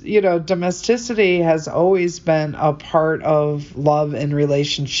it's, domesticity has always been a part of love and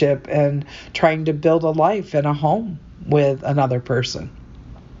relationship and trying to build a life and a home with another person.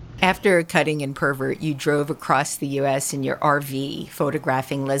 After cutting in Pervert, you drove across the U.S. in your RV,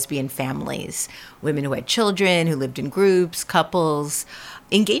 photographing lesbian families, women who had children, who lived in groups, couples,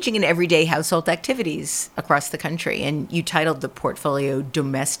 engaging in everyday household activities across the country. And you titled the portfolio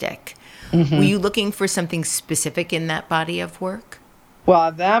Domestic. Mm-hmm. Were you looking for something specific in that body of work?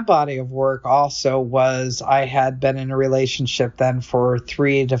 Well, that body of work also was, I had been in a relationship then for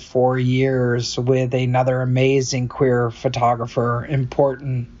 3 to 4 years with another amazing queer photographer,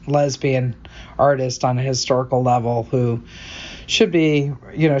 important lesbian artist on a historical level who should be,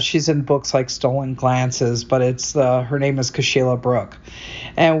 she's in books like Stolen Glances, but her name is Kashila Brooke.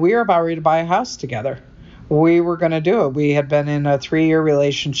 And we were about ready to buy a house together. We were going to do it. We had been in a 3-year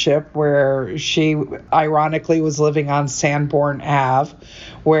relationship where she ironically was living on Sanborn Ave,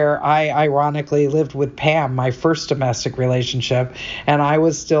 where I ironically lived with Pam, my first domestic relationship, and I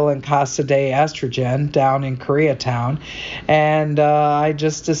was still in Casa de Estrogen down in Koreatown. And I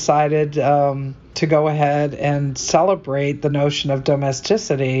just decided to go ahead and celebrate the notion of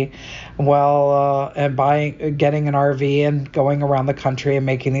domesticity and getting an RV and going around the country and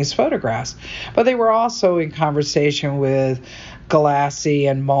making these photographs. But they were also in conversation with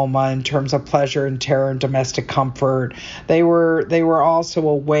Galassi and MoMA in terms of pleasure and terror and domestic comfort. They were also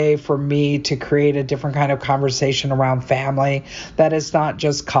a way for me to create a different kind of conversation around family that is not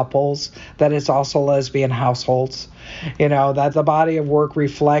just couples, that is also lesbian households. That the body of work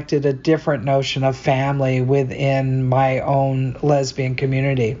reflected a different notion of family within my own lesbian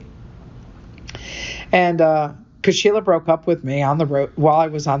community. And because Sheila broke up with me on the road while I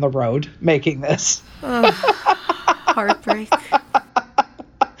was on the road making this. Heartbreak.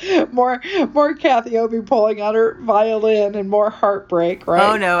 More Kathy Opie pulling out her violin and more heartbreak, right?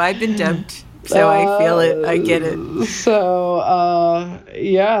 Oh no, I've been dumped. So I feel it. I get it. So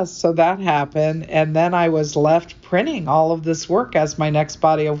so that happened. And then I was left printing all of this work as my next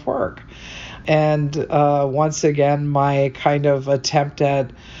body of work. And once again, my kind of attempt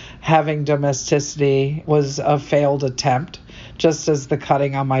at having domesticity was a failed attempt, just as the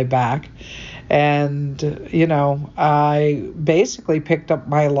cutting on my back. And, I basically picked up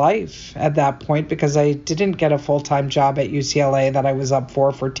my life at that point because I didn't get a full-time job at UCLA that I was up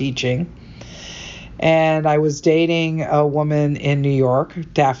for teaching. And I was dating a woman in New York,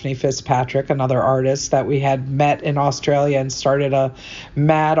 Daphne Fitzpatrick, another artist that we had met in Australia and started a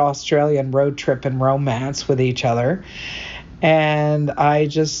mad Australian road trip and romance with each other. And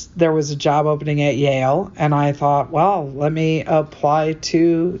there was a job opening at Yale, and I thought, well, let me apply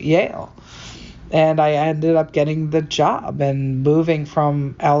to Yale. And I ended up getting the job and moving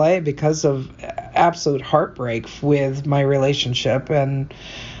from LA because of absolute heartbreak with my relationship. And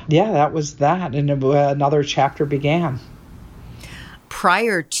that was that. And another chapter began.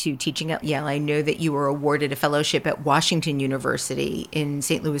 Prior to teaching at Yale, I know that you were awarded a fellowship at Washington University in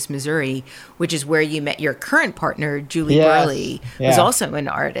St. Louis, Missouri, which is where you met your current partner, Julie Burley, who's also an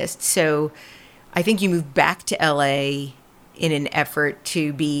artist. So I think you moved back to LA in an effort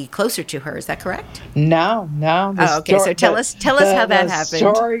to be closer to her. Is that correct? No. Okay. So tell us how that happened.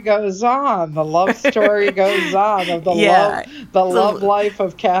 The story goes on. The love story goes on of the love life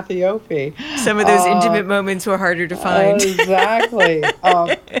of Kathy Opie. Some of those intimate moments were harder to find. Exactly.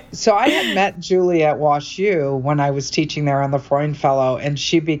 So I had met Julie at WashU when I was teaching there on the Freund Fellow, and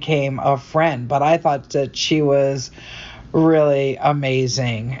she became a friend. But I thought that she was really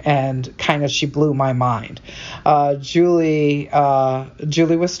amazing, and kind of she blew my mind. Julie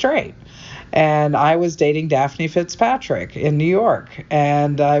was straight, and I was dating Daphne Fitzpatrick in New York,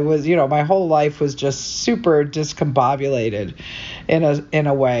 and I was, my whole life was just super discombobulated in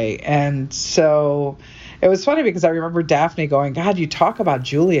a way. And so it was funny because I remember Daphne going, God, you talk about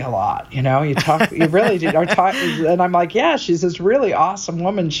Julie a lot, you really do. And I'm like, yeah, she's this really awesome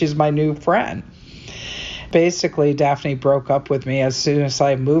woman. She's my new friend. Basically, Daphne broke up with me as soon as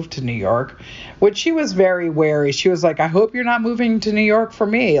I moved to New York, which she was very wary. She was like, I hope you're not moving to New York for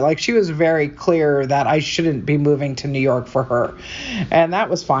me. Like, she was very clear that I shouldn't be moving to New York for her. And that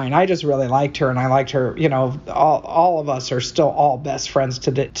was fine. I just really liked her, and I liked her. All of us are still all best friends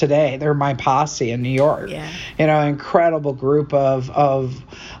today. They're my posse in New York. Yeah. Incredible group of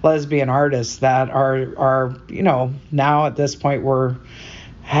lesbian artists that are now at this point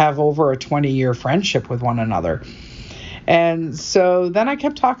have over a 20-year friendship with one another. And so then I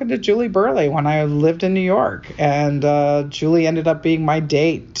kept talking to Julie Burley when I lived in New York. And Julie ended up being my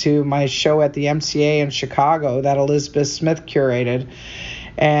date to my show at the MCA in Chicago that Elizabeth Smith curated.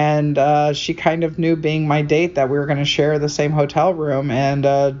 And she kind of knew, being my date, that we were going to share the same hotel room.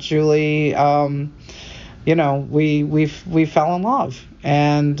 And Julie, we fell in love.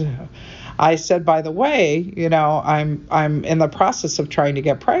 And I said, by the way, I'm in the process of trying to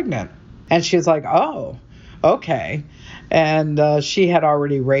get pregnant. And she was like, oh, okay. And she had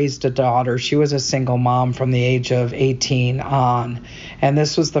already raised a daughter. She was a single mom from the age of 18 on. And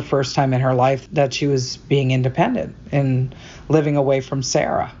this was the first time in her life that she was being independent and living away from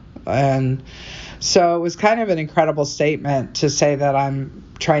Sarah. And so it was kind of an incredible statement to say that I'm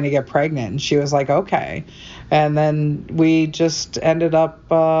trying to get pregnant. And she was like, okay. And then we just ended up,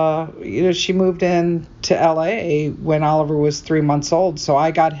 she moved in to LA when Oliver was 3 months old. So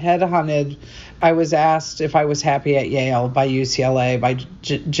I got headhunted. I was asked if I was happy at Yale by UCLA, by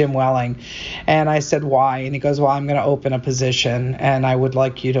Jim Welling. And I said, why? And he goes, well, I'm going to open a position and I would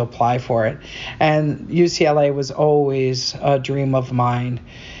like you to apply for it. And UCLA was always a dream of mine.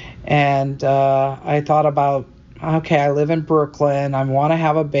 And I thought about, okay, I live in Brooklyn. I want to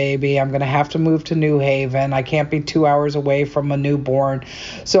have a baby. I'm going to have to move to New Haven. I can't be 2 hours away from a newborn.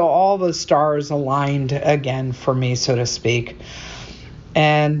 So all the stars aligned again for me, so to speak.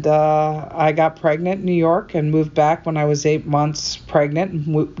 And I got pregnant in New York and moved back when I was 8 months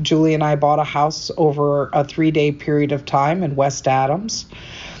pregnant. Julie and I bought a house over a 3-day period of time in West Adams.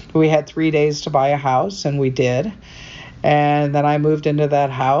 We had 3 days to buy a house, and we did. And then I moved into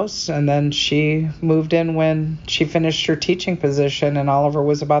that house, and then she moved in when she finished her teaching position, and Oliver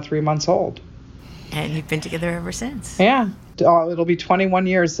was about 3 months old. And you've been together ever since. Yeah. It'll be 21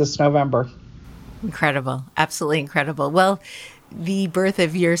 years this November. Incredible. Absolutely incredible. Well, the birth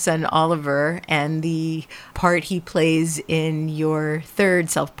of your son Oliver and the part he plays in your third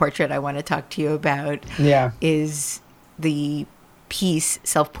self-portrait I want to talk to you about is the piece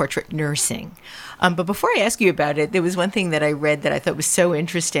Self-Portrait Nursing. But before I ask you about it, there was one thing that I read that I thought was so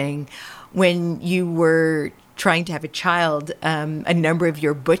interesting. When you were trying to have a child, a number of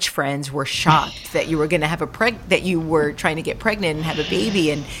your butch friends were shocked that you were going to have that you were trying to get pregnant and have a baby.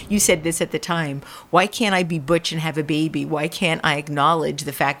 And you said this at the time: why can't I be butch and have a baby? Why can't I acknowledge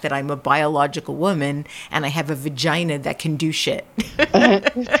the fact that I'm a biological woman and I have a vagina that can do shit?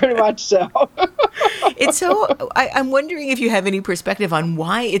 Pretty much so. It's so, I'm wondering if you have any perspective on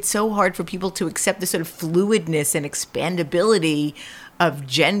why it's so hard for people to accept the sort of fluidness and expandability of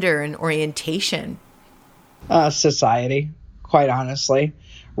gender and orientation. Society, quite honestly.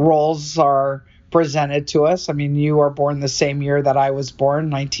 Roles are presented to us. I mean, you were born the same year that I was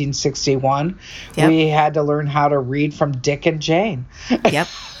born, 1961. Yep. We had to learn how to read from Dick and Jane. Yep.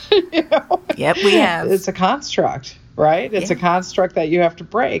 Yep, we have. It's a construct, right? It's a construct that you have to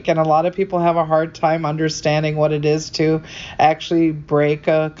break. And a lot of people have a hard time understanding what it is to actually break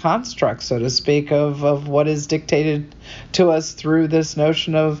a construct, so to speak, of what is dictated to us through this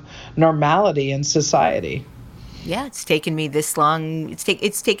notion of normality in society. Yeah, it's taken me this long.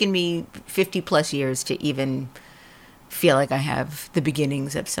 It's taken me 50 plus years to even feel like I have the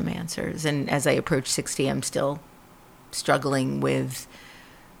beginnings of some answers. And as I approach 60, I'm still struggling with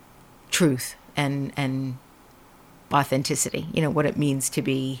truth and authenticity, what it means to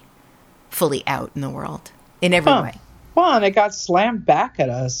be fully out in the world in every way. Well, and it got slammed back at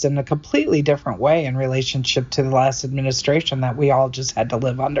us in a completely different way in relationship to the last administration that we all just had to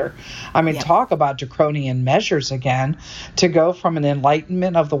live under. I mean, talk about draconian measures again, to go from an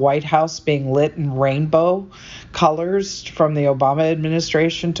enlightenment of the White House being lit in rainbow colors from the Obama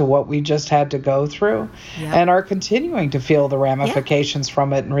administration to what we just had to go through and are continuing to feel the ramifications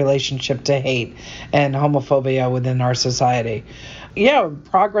from it in relationship to hate and homophobia within our society. Yeah,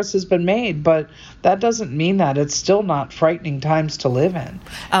 progress has been made, but that doesn't mean that it's still not frightening times to live in.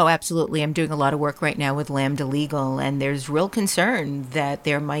 Oh, absolutely. I'm doing a lot of work right now with Lambda Legal, and there's real concern that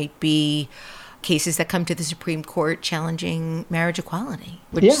there might be cases that come to the Supreme Court challenging marriage equality,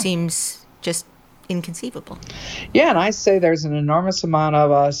 which seems just inconceivable. Yeah, and I say there's an enormous amount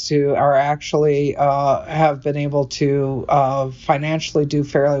of us who are actually have been able to financially do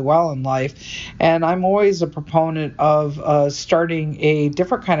fairly well in life. And I'm always a proponent of starting a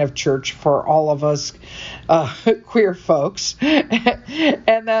different kind of church for all of us queer folks.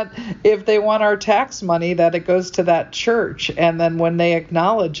 And that if they want our tax money, that it goes to that church. And then when they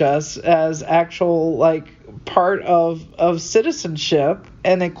acknowledge us as actual part of citizenship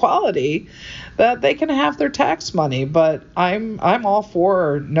and equality, that they can have their tax money. But I'm all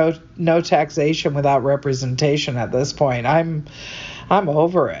for no taxation without representation at this point. I'm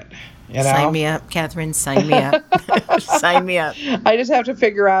over it. Sign me up, Catherine. Sign me up. Sign me up. I just have to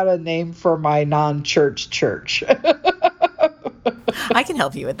figure out a name for my non-church church. I can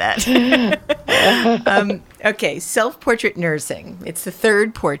help you with that. Okay, Self-Portrait Nursing. It's the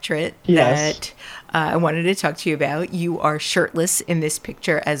third portrait that I wanted to talk to you about. You are shirtless in this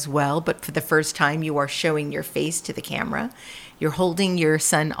picture as well, but for the first time you are showing your face to the camera. You're holding your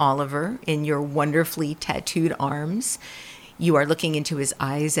son Oliver in your wonderfully tattooed arms. You are looking into his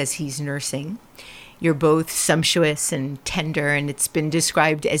eyes as he's nursing. You're both sumptuous and tender, and it's been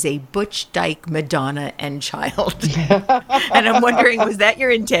described as a Butch Dyke Madonna and child. And I'm wondering, was that your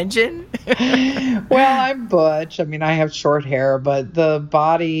intention? Well, I'm Butch. I mean, I have short hair, but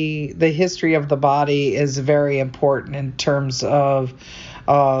the history of the body is very important in terms of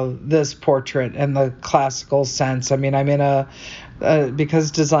this portrait in the classical sense. I mean, I'm in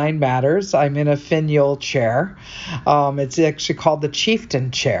because design matters, I'm in a finial chair. It's actually called the chieftain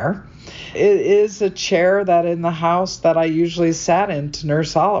chair. It is a chair that in the house that I usually sat in to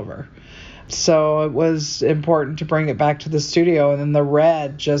nurse Oliver. So it was important to bring it back to the studio. And then the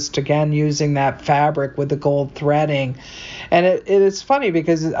red, just again using that fabric with the gold threading. And it is funny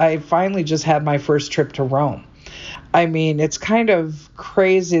because I finally just had my first trip to Rome. I mean, it's kind of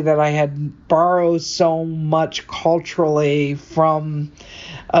crazy that I had borrowed so much culturally from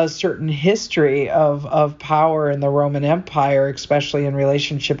a certain history of power in the Roman Empire, especially in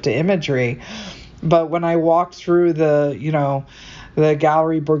relationship to imagery. But when I walked through the the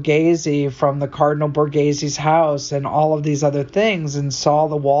Gallery Borghese from the Cardinal Borghese's house and all of these other things, and saw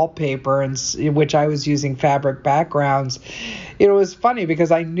the wallpaper, and which I was using fabric backgrounds. It was funny because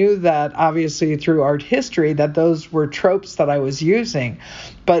I knew that obviously through art history that those were tropes that I was using.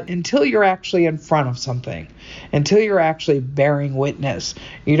 But until you're actually in front of something, until you're actually bearing witness,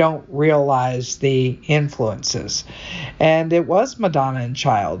 you don't realize the influences. And it was Madonna and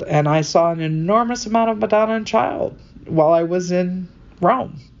Child. And I saw an enormous amount of Madonna and Child while I was in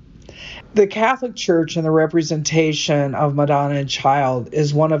Rome. The Catholic Church and the representation of Madonna and Child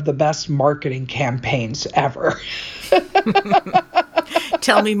is one of the best marketing campaigns ever.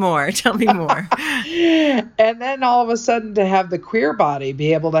 Tell me more. Tell me more. And then all of a sudden to have the queer body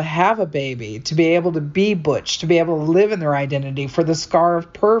be able to have a baby, to be able to be butch, to be able to live in their identity, for the scar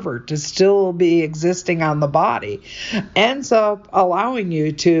of pervert to still be existing on the body, ends up allowing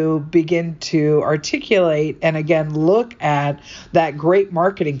you to begin to articulate and again look at that great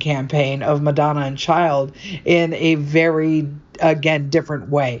marketing campaign of Madonna and Child in a very again, different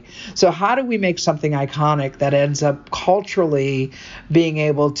way. So how do we make something iconic that ends up culturally being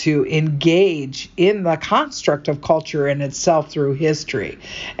able to engage in the construct of culture in itself through history?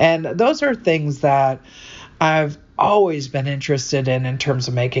 And those are things that I've always been interested in terms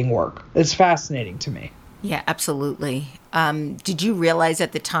of making work. It's fascinating to me. Yeah, absolutely. Did you realize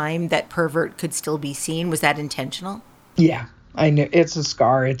at the time that pervert could still be seen? Was that intentional? Yeah, I knew. It's a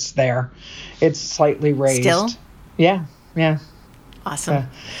scar. It's there. It's slightly raised. Still? Yeah. Awesome.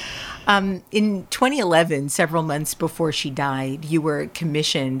 In 2011, several months before she died, you were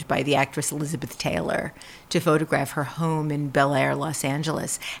commissioned by the actress Elizabeth Taylor to photograph her home in Bel Air, Los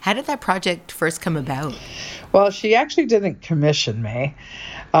Angeles. How did that project first come about? Well, she actually didn't commission me.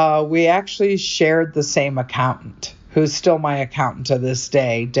 We actually shared the same accountant, who's still my accountant to this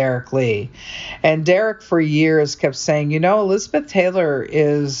day, Derek Lee. And Derek for years kept saying, Elizabeth Taylor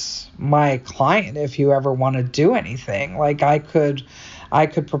is my client if you ever want to do anything. Like I could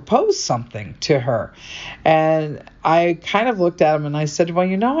propose something to her. And I kind of looked at him and I said, well,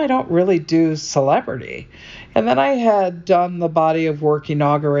 I don't really do celebrity. And then I had done the body of work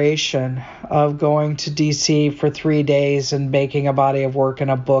inauguration of going to DC for 3 days and making a body of work and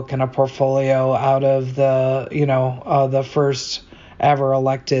a book and a portfolio out of the first ever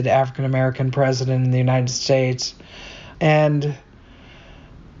elected African-American president in the United States. And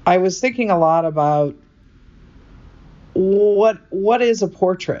I was thinking a lot about what is a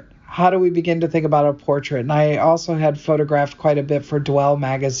portrait? How do we begin to think about a portrait? And I also had photographed quite a bit for Dwell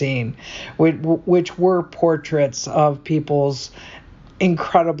magazine, which were portraits of people's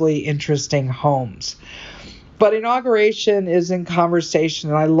incredibly interesting homes. But inauguration is in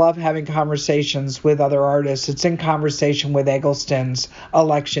conversation, and I love having conversations with other artists. It's in conversation with Eggleston's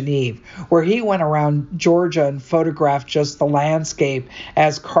Election Eve, where he went around Georgia and photographed just the landscape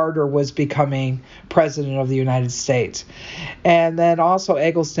as Carter was becoming president of the United States. And then also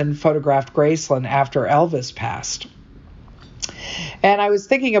Eggleston photographed Graceland after Elvis passed. And I was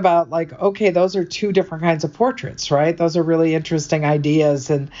thinking about those are two different kinds of portraits, right? Those are really interesting ideas.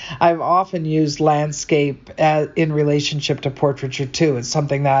 And I've often used landscape in relationship to portraiture too. It's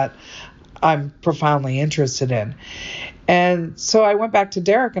something that I'm profoundly interested in. And so I went back to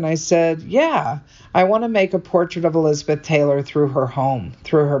Derek and I said, yeah, I want to make a portrait of Elizabeth Taylor through her home,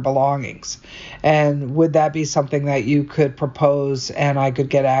 through her belongings. And would that be something that you could propose and I could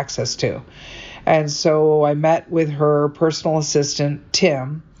get access to? And so I met with her personal assistant,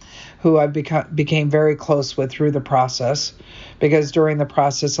 Tim, who I became very close with through the process, because during the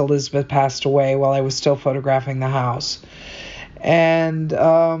process, Elizabeth passed away while I was still photographing the house. And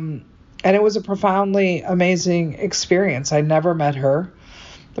it was a profoundly amazing experience. I never met her,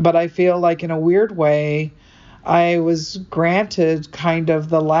 but I feel like in a weird way, I was granted kind of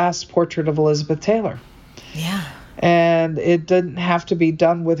the last portrait of Elizabeth Taylor. Yeah. And it didn't have to be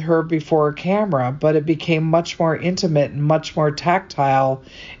done with her before a camera, but it became much more intimate and much more tactile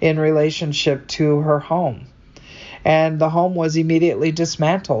in relationship to her home. And the home was immediately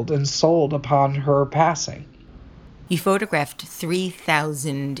dismantled and sold upon her passing. You photographed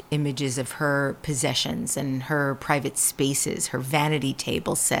 3,000 images of her possessions and her private spaces, her vanity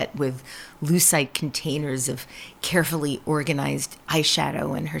table set with lucite containers of carefully organized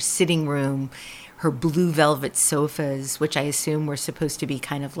eyeshadow, and her sitting room, her blue velvet sofas, which I assume were supposed to be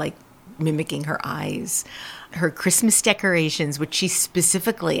kind of like mimicking her eyes, her Christmas decorations, which she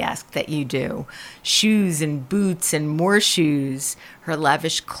specifically asked that you do, shoes and boots and more shoes, her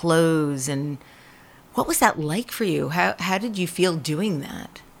lavish clothes. And what was that like for you? How did you feel doing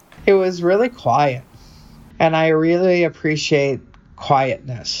that? It was really quiet, and I really appreciate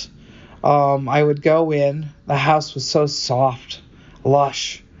quietness. I would go in, the house was so soft.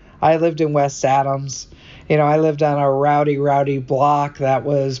 lush. I lived in West Adams. I lived on a rowdy block that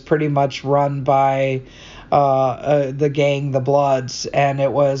was pretty much run by the gang, the Bloods, and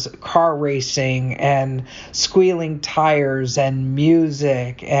it was car racing and squealing tires and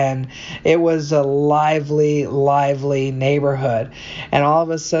music, and it was a lively neighborhood. And all of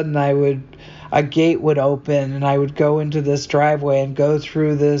a sudden a gate would open and I would go into this driveway and go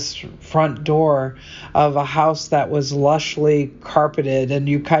through this front door of a house that was lushly carpeted, and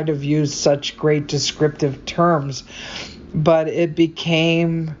you kind of used such great descriptive terms, but it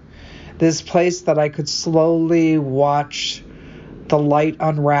became this place that I could slowly watch the light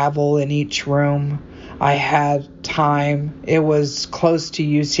unravel in each room. I had time. It was close to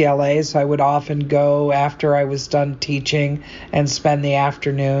UCLA, so I would often go after I was done teaching and spend the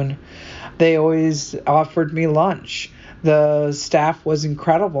afternoon. They always offered me lunch. The staff was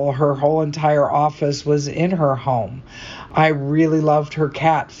incredible. Her whole entire office was in her home. I really loved her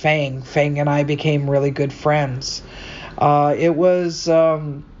cat, Fang. Fang and I became really good friends. It was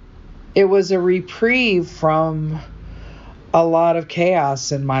a reprieve from a lot of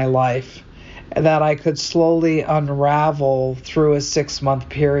chaos in my life that I could slowly unravel through a 6-month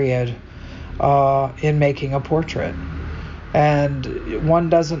period in making a portrait. And one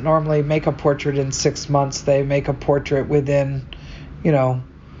doesn't normally make a portrait in 6 months. They make a portrait within,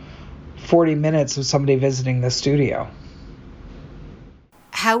 40 minutes of somebody visiting the studio.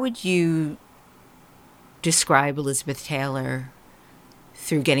 How would you describe Elizabeth Taylor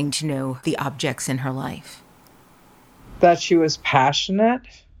through getting to know the objects in her life? That she was passionate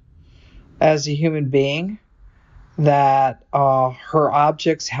as a human being, that her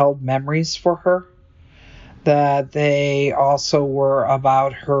objects held memories for her, that they also were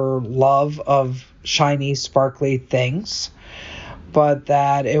about her love of shiny, sparkly things, but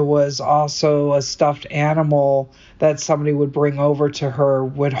that it was also a stuffed animal that somebody would bring over to her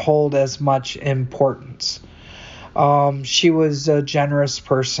would hold as much importance. She was a generous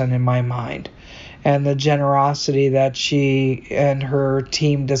person in my mind, and the generosity that she and her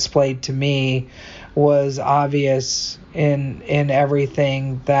team displayed to me was obvious in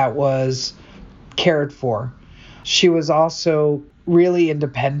everything that was cared for. She was also really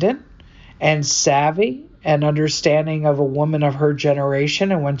independent and savvy and understanding of a woman of her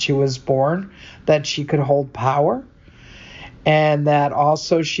generation, and when she was born, that she could hold power, and that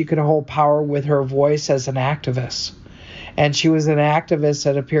also she could hold power with her voice as an activist. And she was an activist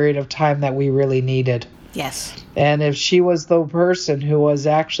at a period of time that we really needed. Yes. And if she was the person who was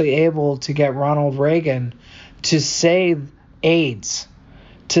actually able to get Ronald Reagan to say AIDS,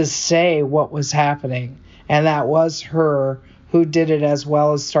 to say what was happening, and that was her who did it, as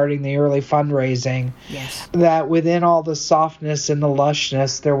well as starting the early fundraising. Yes. That within all the softness and the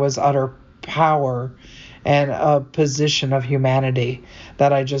lushness, there was utter power and a position of humanity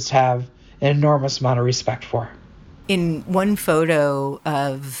that I just have an enormous amount of respect for. In one photo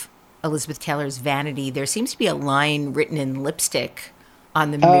of Elizabeth Taylor's vanity, there seems to be a line written in lipstick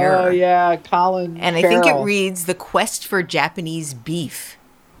on the mirror. Oh, yeah, Colin And Farrell. I think it reads, "The Quest for Japanese Beef."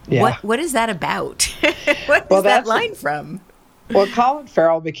 Yeah. What is that about? What is that line from? Well, Colin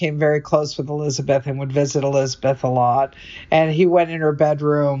Farrell became very close with Elizabeth and would visit Elizabeth a lot. And he went in her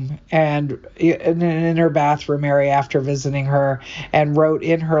bedroom and in her bathroom area after visiting her and wrote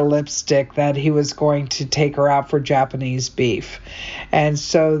in her lipstick that he was going to take her out for Japanese beef. And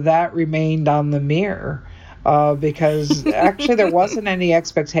so that remained on the mirror because actually there wasn't any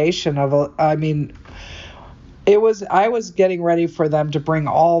expectation of, I was getting ready for them to bring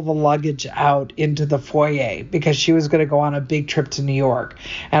all the luggage out into the foyer because she was going to go on a big trip to New York.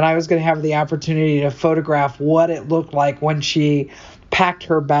 And I was going to have the opportunity to photograph what it looked like when she packed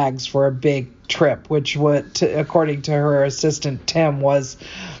her bags for a big trip, which would, according to her assistant, Tim, was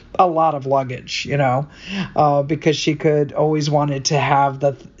a lot of luggage, because she could always wanted to have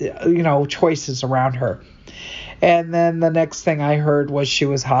the, choices around her. And then the next thing I heard was she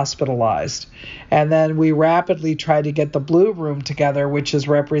was hospitalized. And then we rapidly tried to get the blue room together, which is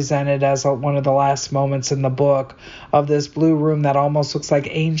represented as one of the last moments in the book of this blue room that almost looks like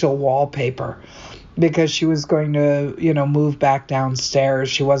angel wallpaper, because she was going to, move back downstairs.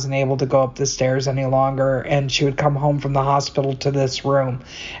 She wasn't able to go up the stairs any longer, and she would come home from the hospital to this room.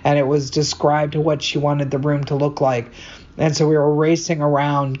 And it was described what she wanted the room to look like. And so we were racing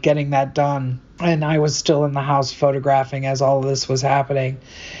around getting that done. And I was still in the house photographing as all of this was happening.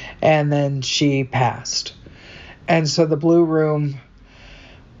 And then she passed. And so the blue room,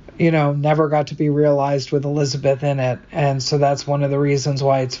 never got to be realized with Elizabeth in it. And so that's one of the reasons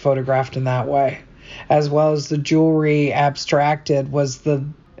why it's photographed in that way. As well as the jewelry abstracted was the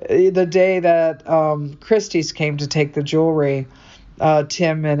day that Christie's came to take the jewelry.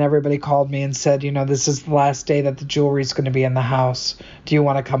 Tim and everybody called me and said, this is the last day that the jewelry is going to be in the house. Do you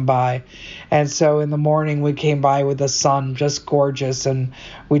want to come by? And so in the morning we came by with the sun, just gorgeous. And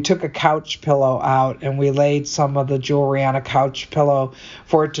we took a couch pillow out and we laid some of the jewelry on a couch pillow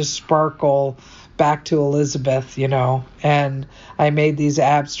for it to sparkle back to Elizabeth, And I made these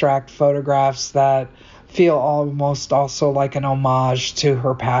abstract photographs that feel almost also like an homage to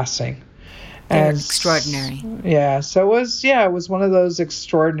her passing. They're extraordinary. Yeah, so it was one of those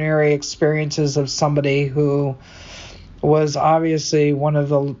extraordinary experiences of somebody who was obviously one of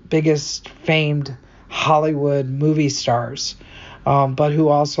the biggest famed Hollywood movie stars, but who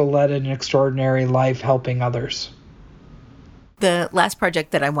also led an extraordinary life helping others. The last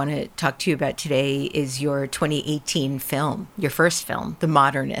project that I want to talk to you about today is your 2018 film, your first film, The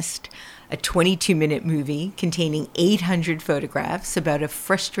Modernist, a 22-minute movie containing 800 photographs about a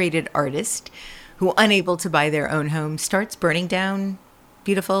frustrated artist who, unable to buy their own home, starts burning down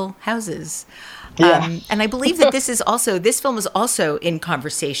beautiful houses. Yeah. And I believe that this film is also in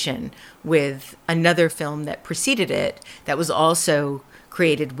conversation with another film that preceded it that was also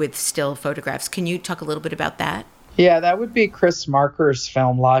created with still photographs. Can you talk a little bit about that? Yeah, that would be Chris Marker's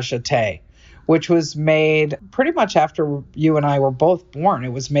film La Jetée, which was made pretty much after you and I were both born.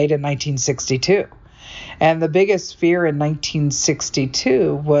 It was made in 1962. And the biggest fear in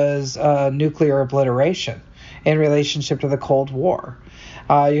 1962 was nuclear obliteration in relationship to the Cold War.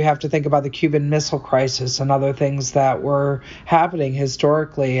 You have to think about the Cuban Missile Crisis and other things that were happening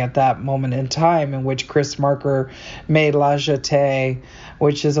historically at that moment in time, in which Chris Marker made La Jetée,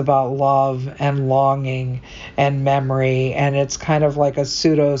 which is about love and longing and memory. And it's kind of like a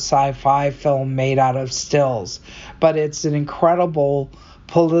pseudo sci-fi film made out of stills. But it's an incredible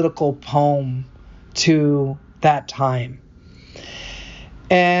political poem to that time.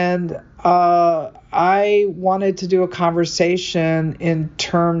 And I wanted to do a conversation in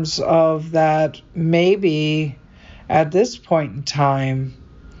terms of that maybe at this point in time,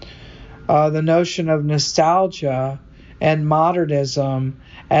 the notion of nostalgia and modernism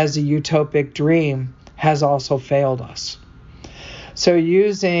as a utopic dream has also failed us. So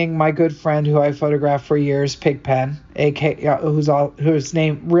using my good friend who I photographed for years, Pigpen, whose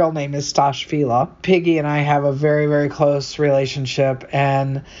real name is Stash Fila. Piggy and I have a very, very close relationship,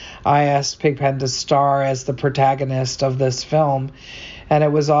 and I asked Pigpen to star as the protagonist of this film. And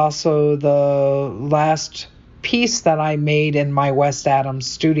it was also the last piece that I made in my West Adams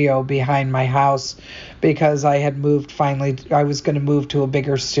studio behind my house, because I had moved finally. I was going to move to a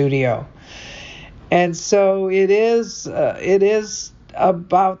bigger studio. And so it is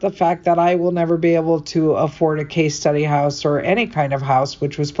about the fact that I will never be able to afford a case study house or any kind of house,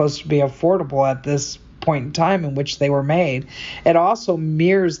 which was supposed to be affordable at this point in time in which they were made. It also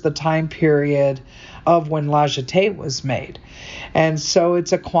mirrors the time period of when La Jetée was made. And so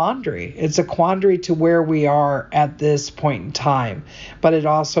it's a quandary. It's a quandary to where we are at this point in time. But it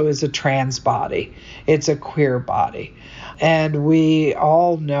also is a trans body. It's a queer body. And we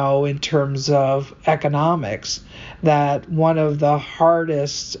all know in terms of economics that one of the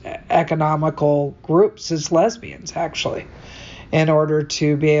hardest economical groups is lesbians, actually, in order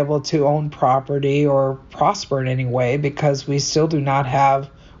to be able to own property or prosper in any way, because we still do not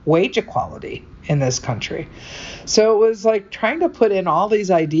have wage equality in this country. So it was like trying to put in all these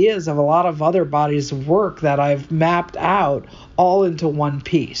ideas of a lot of other bodies of work that I've mapped out all into one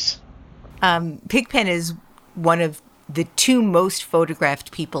piece. Pigpen is one of the two most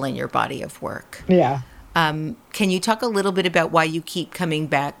photographed people in your body of work. Yeah. Can you talk a little bit about why you keep coming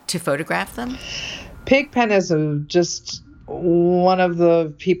back to photograph them? Pigpen is just one of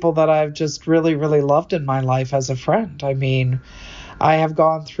the people that I've just really, really loved in my life as a friend. I mean, I have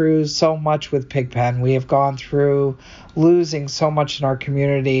gone through so much with Pigpen. We have gone through losing so much in our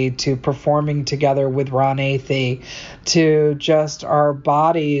community, to performing together with Ron Athey, to just our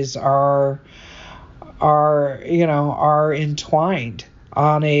bodies are entwined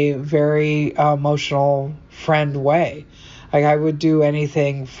on a very emotional friend way. Like, I would do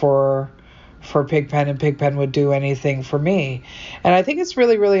anything for Pigpen, and Pigpen would do anything for me. And I think it's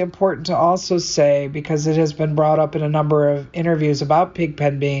really, really important to also say, because it has been brought up in a number of interviews about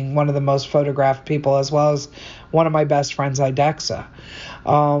Pigpen being one of the most photographed people, as well as one of my best friends, Idexa,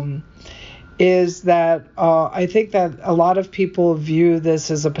 is that I think that a lot of people view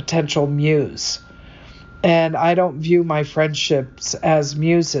this as a potential muse. And I don't view my friendships as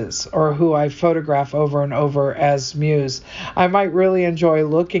muses, or who I photograph over and over as muse. I might really enjoy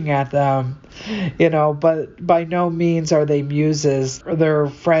looking at them, but by no means are they muses. They're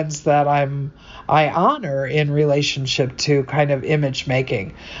friends that I honor in relationship to kind of image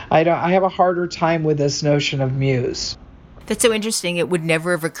making. I have a harder time with this notion of muse. That's so interesting. It would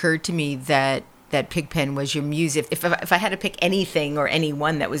never have occurred to me that Pigpen was your muse. If I had to pick anything or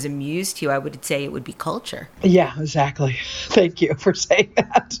anyone that was a muse to you, I would say it would be culture. Yeah, exactly. Thank you for saying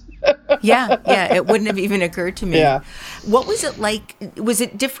that. Yeah, it wouldn't have even occurred to me. Yeah. What was it like? Was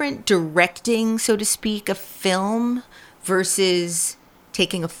it different directing, so to speak, a film versus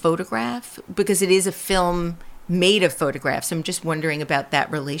taking a photograph? Because it is a film made of photographs. I'm just wondering about that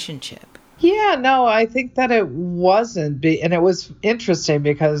relationship. Yeah, no, I think that it wasn't. And it was interesting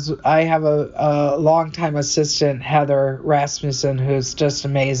because I have a longtime assistant, Heather Rasmussen, who's just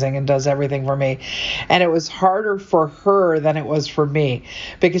amazing and does everything for me. And it was harder for her than it was for me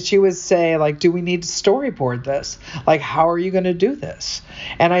because she would say, like, do we need to storyboard this? Like, how are you going to do this?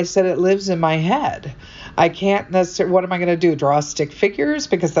 And I said, it lives in my head. I can't necessarily, what am I going to do? Draw stick figures?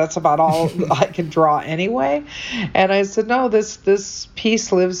 Because that's about all I can draw anyway. And I said, no, this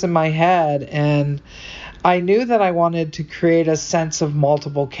piece lives in my head. And I knew that I wanted to create a sense of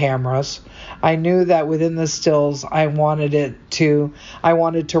multiple cameras. I knew that within the stills, I wanted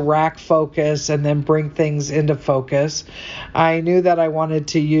to rack focus and then bring things into focus. I knew that I wanted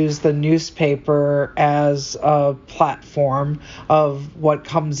to use the newspaper as a platform of what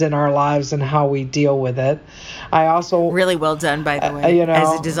comes in our lives and how we deal with it. I also really well done, by the way.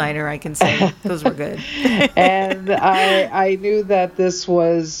 As a designer, I can say those were good. And I knew that this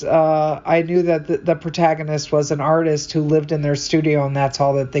was. I knew that the protagonist was an artist who lived in their studio, and that's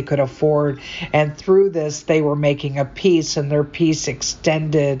all that they could afford. And through this, they were making a piece, and their piece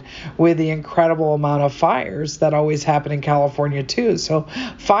extended with the incredible amount of fires that always happen in California too. So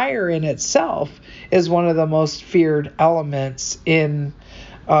fire in itself is one of the most feared elements in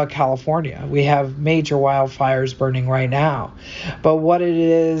California. We have major wildfires burning right now. But what it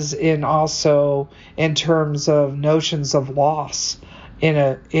is also in terms of notions of loss,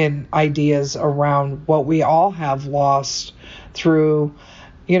 in ideas around what we all have lost through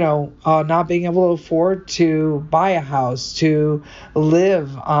not being able to afford to buy a house, to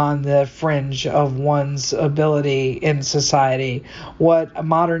live on the fringe of one's ability in society, what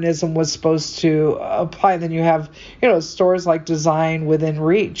modernism was supposed to apply. Then you have, stores like Design Within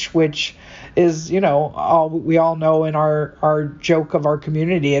Reach, which is, we all know in our joke of our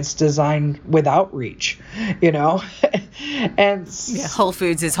community, it's design without reach, and Whole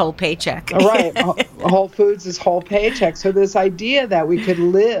Foods is whole paycheck. Right. Whole Foods is whole paycheck. So this idea that we could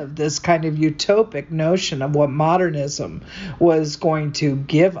live this kind of utopic notion of what modernism was going to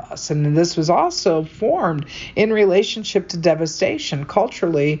give us. And this was also formed in relationship to devastation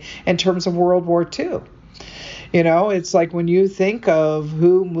culturally in terms of World War II. It's like when you think of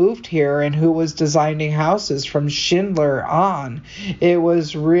who moved here and who was designing houses from Schindler on, it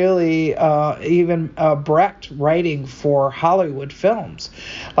was really even Brecht writing for Hollywood films.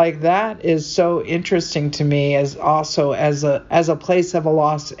 Like that is so interesting to me as a place of a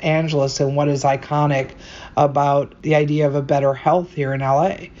Los Angeles and what is iconic about the idea of a better health here in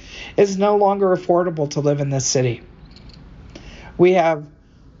LA. It's no longer affordable to live in this city. We have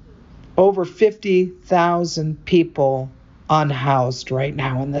over 50,000 people unhoused right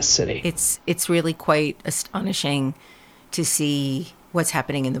now in this city. It's really quite astonishing to see what's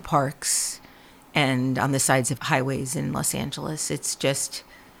happening in the parks and on the sides of highways in Los Angeles. It's just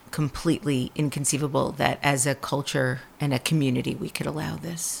completely inconceivable that as a culture and a community we could allow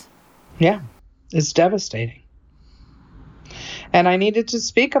this. Yeah, it's devastating. And I needed to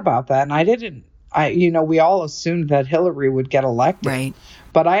speak about that, and I didn't. We all assumed that Hillary would get elected. Right.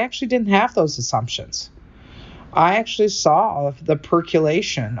 But I actually didn't have those assumptions. I actually saw the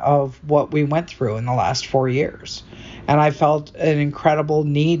percolation of what we went through in the last 4 years. And I felt an incredible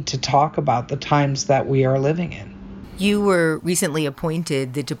need to talk about the times that we are living in. You were recently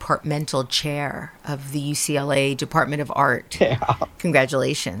appointed the departmental chair of the UCLA Department of Art. Yeah.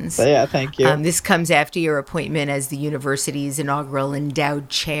 Congratulations. Yeah, thank you. This comes after your appointment as the university's inaugural endowed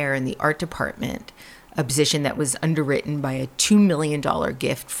chair in the art department, a position that was underwritten by a $2 million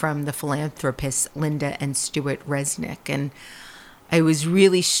gift from the philanthropists Linda and Stuart Resnick. And I was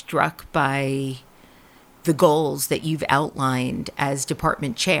really struck by the goals that you've outlined as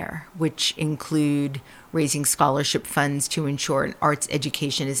department chair, which include raising scholarship funds to ensure an arts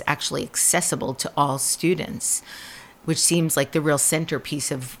education is actually accessible to all students, which seems like the real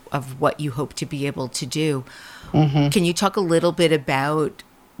centerpiece of what you hope to be able to do. Mm-hmm. Can you talk a little bit about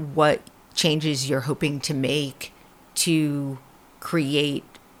what changes you're hoping to make to create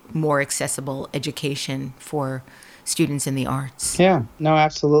more accessible education for students in the arts? Yeah, no,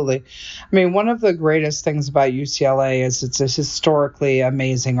 absolutely. I mean, one of the greatest things about UCLA is it's a historically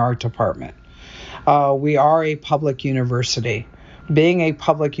amazing art department. We are a public university. being a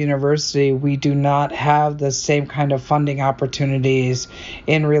public university, we do not have the same kind of funding opportunities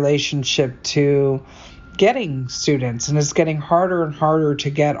in relationship to getting students, and it's getting harder and harder to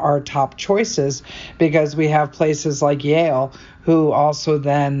get our top choices because we have places like Yale who also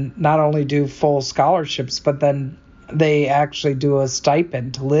then not only do full scholarships, but then they actually do a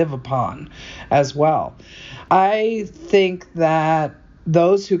stipend to live upon as well. I think that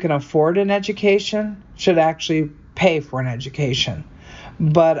those who can afford an education should actually pay for an education,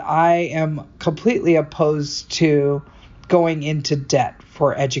 but I am completely opposed to going into debt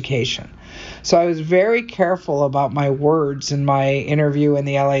for education. So I was very careful about my words in my interview in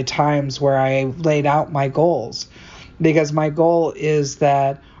the LA Times where I laid out my goals, because my goal is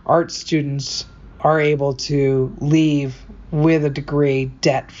that art students are able to leave with a degree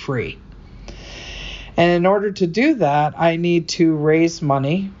debt-free. And in order to do that, I need to raise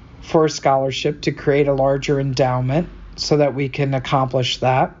money for a scholarship to create a larger endowment so that we can accomplish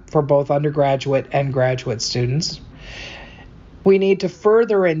that for both undergraduate and graduate students. We need to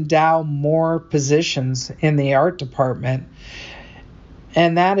further endow more positions in the art department,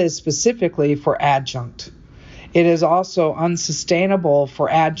 and that is specifically for adjunct. It is also unsustainable for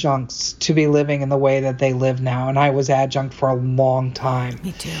adjuncts to be living in the way that they live now, and I was adjunct for a long time.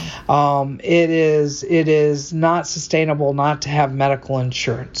 Me too. It is not sustainable not to have medical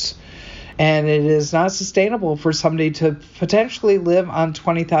insurance. And it is not sustainable for somebody to potentially live on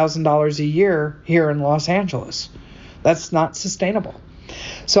 $20,000 a year here in Los Angeles. That's not sustainable.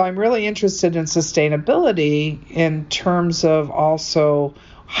 So I'm really interested in sustainability in terms of also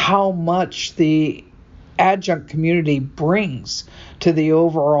how much the adjunct community brings to the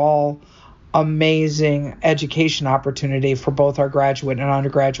overall amazing education opportunity for both our graduate and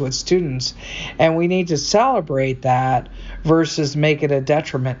undergraduate students. And we need to celebrate that versus make it a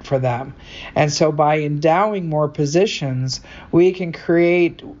detriment for them. And so by endowing more positions, we can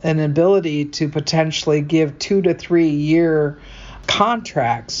create an ability to potentially give 2 to 3 year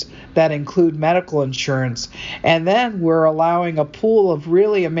contracts that include medical insurance. And then we're allowing a pool of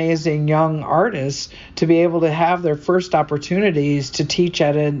really amazing young artists to be able to have their first opportunities to teach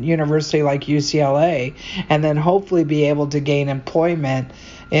at a university like UCLA, and then hopefully be able to gain employment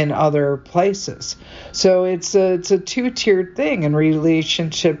in other places. So it's a two-tiered thing in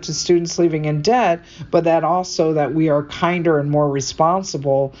relationship to students leaving in debt, but that also that we are kinder and more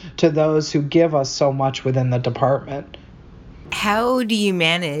responsible to those who give us so much within the department. How do you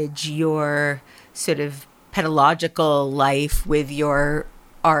manage your sort of pedagogical life with your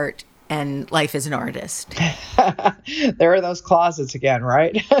art and life as an artist? There are those closets again,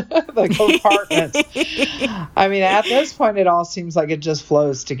 right? The compartments. I mean, at this point, it all seems like it just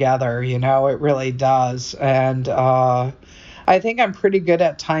flows together, you know, it really does. And I think I'm pretty good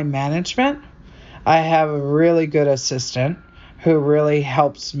at time management. I have a really good assistant who really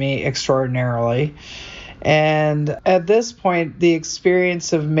helps me extraordinarily. And at this point, the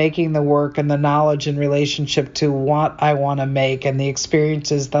experience of making the work and the knowledge in relationship to what I want to make and the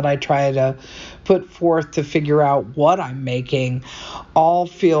experiences that I try to put forth to figure out what I'm making all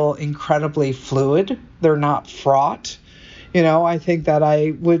feel incredibly fluid. They're not fraught. You know, I think that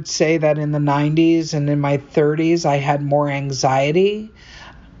I would say that in the 90s and in my 30s, I had more anxiety.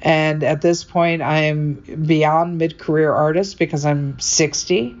 And at this point, I'm beyond mid-career artist because I'm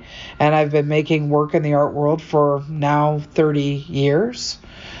 60, and I've been making work in the art world for now 30 years.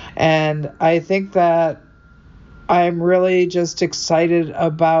 And I think that I'm really just excited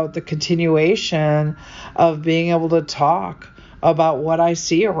about the continuation of being able to talk about what I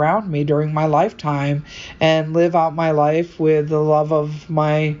see around me during my lifetime and live out my life with the love of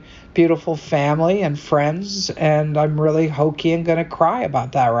my beautiful family and friends. And I'm really hokey and going to cry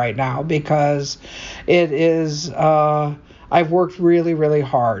about that right now because it is, I've worked really, really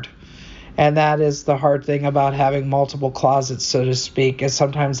hard. And that is the hard thing about having multiple closets, so to speak, is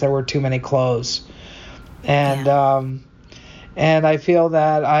sometimes there were too many clothes. And, and I feel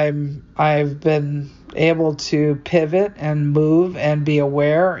that I've been able to pivot and move and be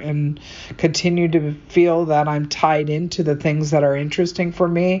aware and continue to feel that I'm tied into the things that are interesting for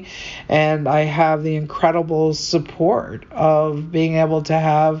me. And I have the incredible support of being able to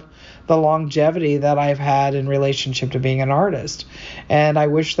have the longevity that I've had in relationship to being an artist. And I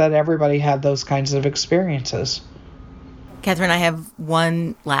wish that everybody had those kinds of experiences. Catherine, I have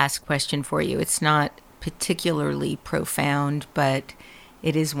one last question for you. It's not particularly profound, but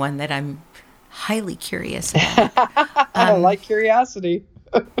it is one that I'm highly curious about. I like curiosity.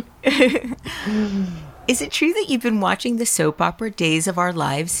 Is it true that you've been watching the soap opera Days of Our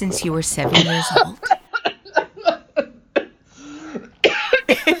Lives since you were 7 years old?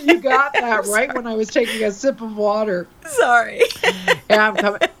 You got that right when I was taking a sip of water. Sorry. Yeah, I'm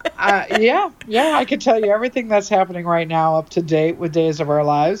coming. Yeah, I could tell you everything that's happening right now up to date with Days of Our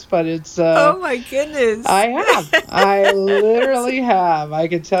Lives, but it's... oh, my goodness. I literally have. I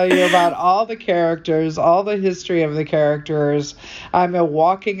could tell you about all the characters, all the history of the characters. I'm a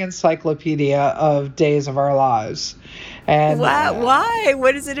walking encyclopedia of Days of Our Lives. And why?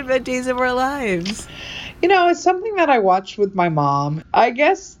 What is it about Days of Our Lives? It's something that I watched with my mom. I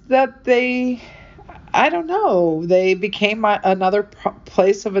guess that I don't know, they became another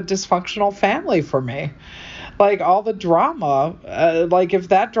place of a dysfunctional family for me. Like all the drama, like if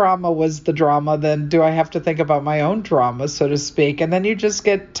that drama was the drama, then do I have to think about my own drama, so to speak? And then you just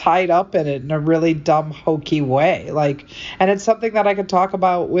get tied up in it in a really dumb, hokey way. And it's something that I could talk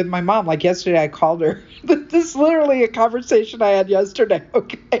about with my mom. Like yesterday I called her. This is literally a conversation I had yesterday.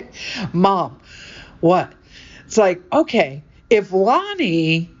 Okay, Mom, what? It's like, okay, if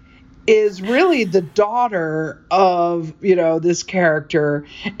Lonnie is really the daughter of, this character,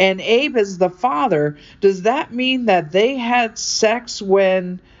 and Abe is the father, does that mean that they had sex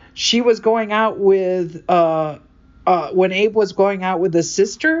when she was going out with, when Abe was going out with the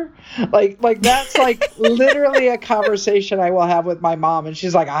sister? Like that's like literally a conversation I will have with my mom. And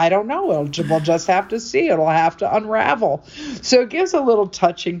she's like, I don't know. We'll just have to see. It'll have to unravel. So it gives a little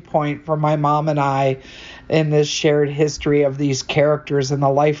touching point for my mom and I in this shared history of these characters in the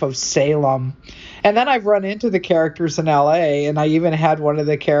life of Salem. And then I've run into the characters in LA, and I even had one of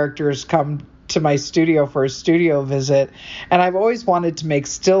the characters come to my studio for a studio visit. And I've always wanted to make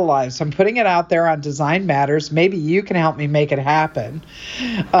still lives. I'm putting it out there on Design Matters. Maybe you can help me make it happen.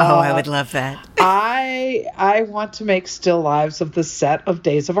 I would love that. I want to make still lives of the set of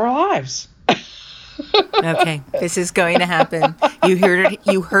Days of Our Lives. Okay, this is going to happen. You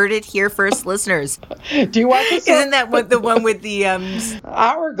heard it here first, listeners. Do you want this? Isn't that the one with the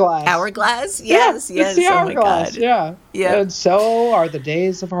hourglass? Hourglass? Yes. It's the hourglass. Yeah. And so are the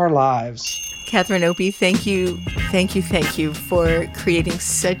Days of Our Lives. Catherine Opie, thank you for creating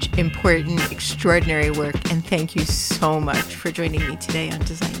such important, extraordinary work, and thank you so much for joining me today on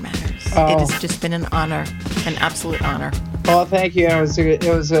Design Matters. It has just been an honor, an absolute honor. Well, thank you. It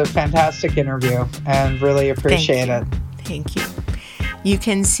was a fantastic interview, and really appreciate it. Thank you. You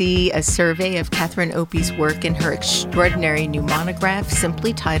can see a survey of Catherine Opie's work in her extraordinary new monograph,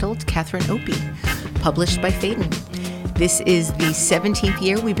 simply titled Catherine Opie, published by Phaeton. This is the 17th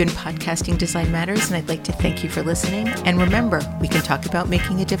year we've been podcasting Design Matters, and I'd like to thank you for listening. And remember, we can talk about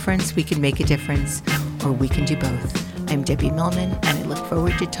making a difference, we can make a difference, or we can do both. I'm Debbie Millman, and I look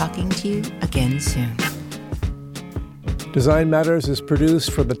forward to talking to you again soon. Design Matters is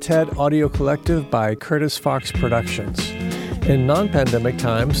produced for the TED Audio Collective by Curtis Fox Productions. In non-pandemic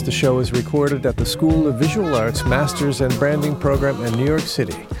times, the show is recorded at the School of Visual Arts Masters and Branding Program in New York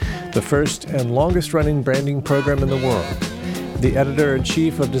City, the first and longest-running branding program in the world. The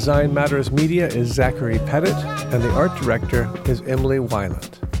editor-in-chief of Design Matters Media is Zachary Pettit, and the art director is Emily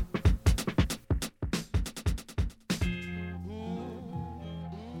Weiland.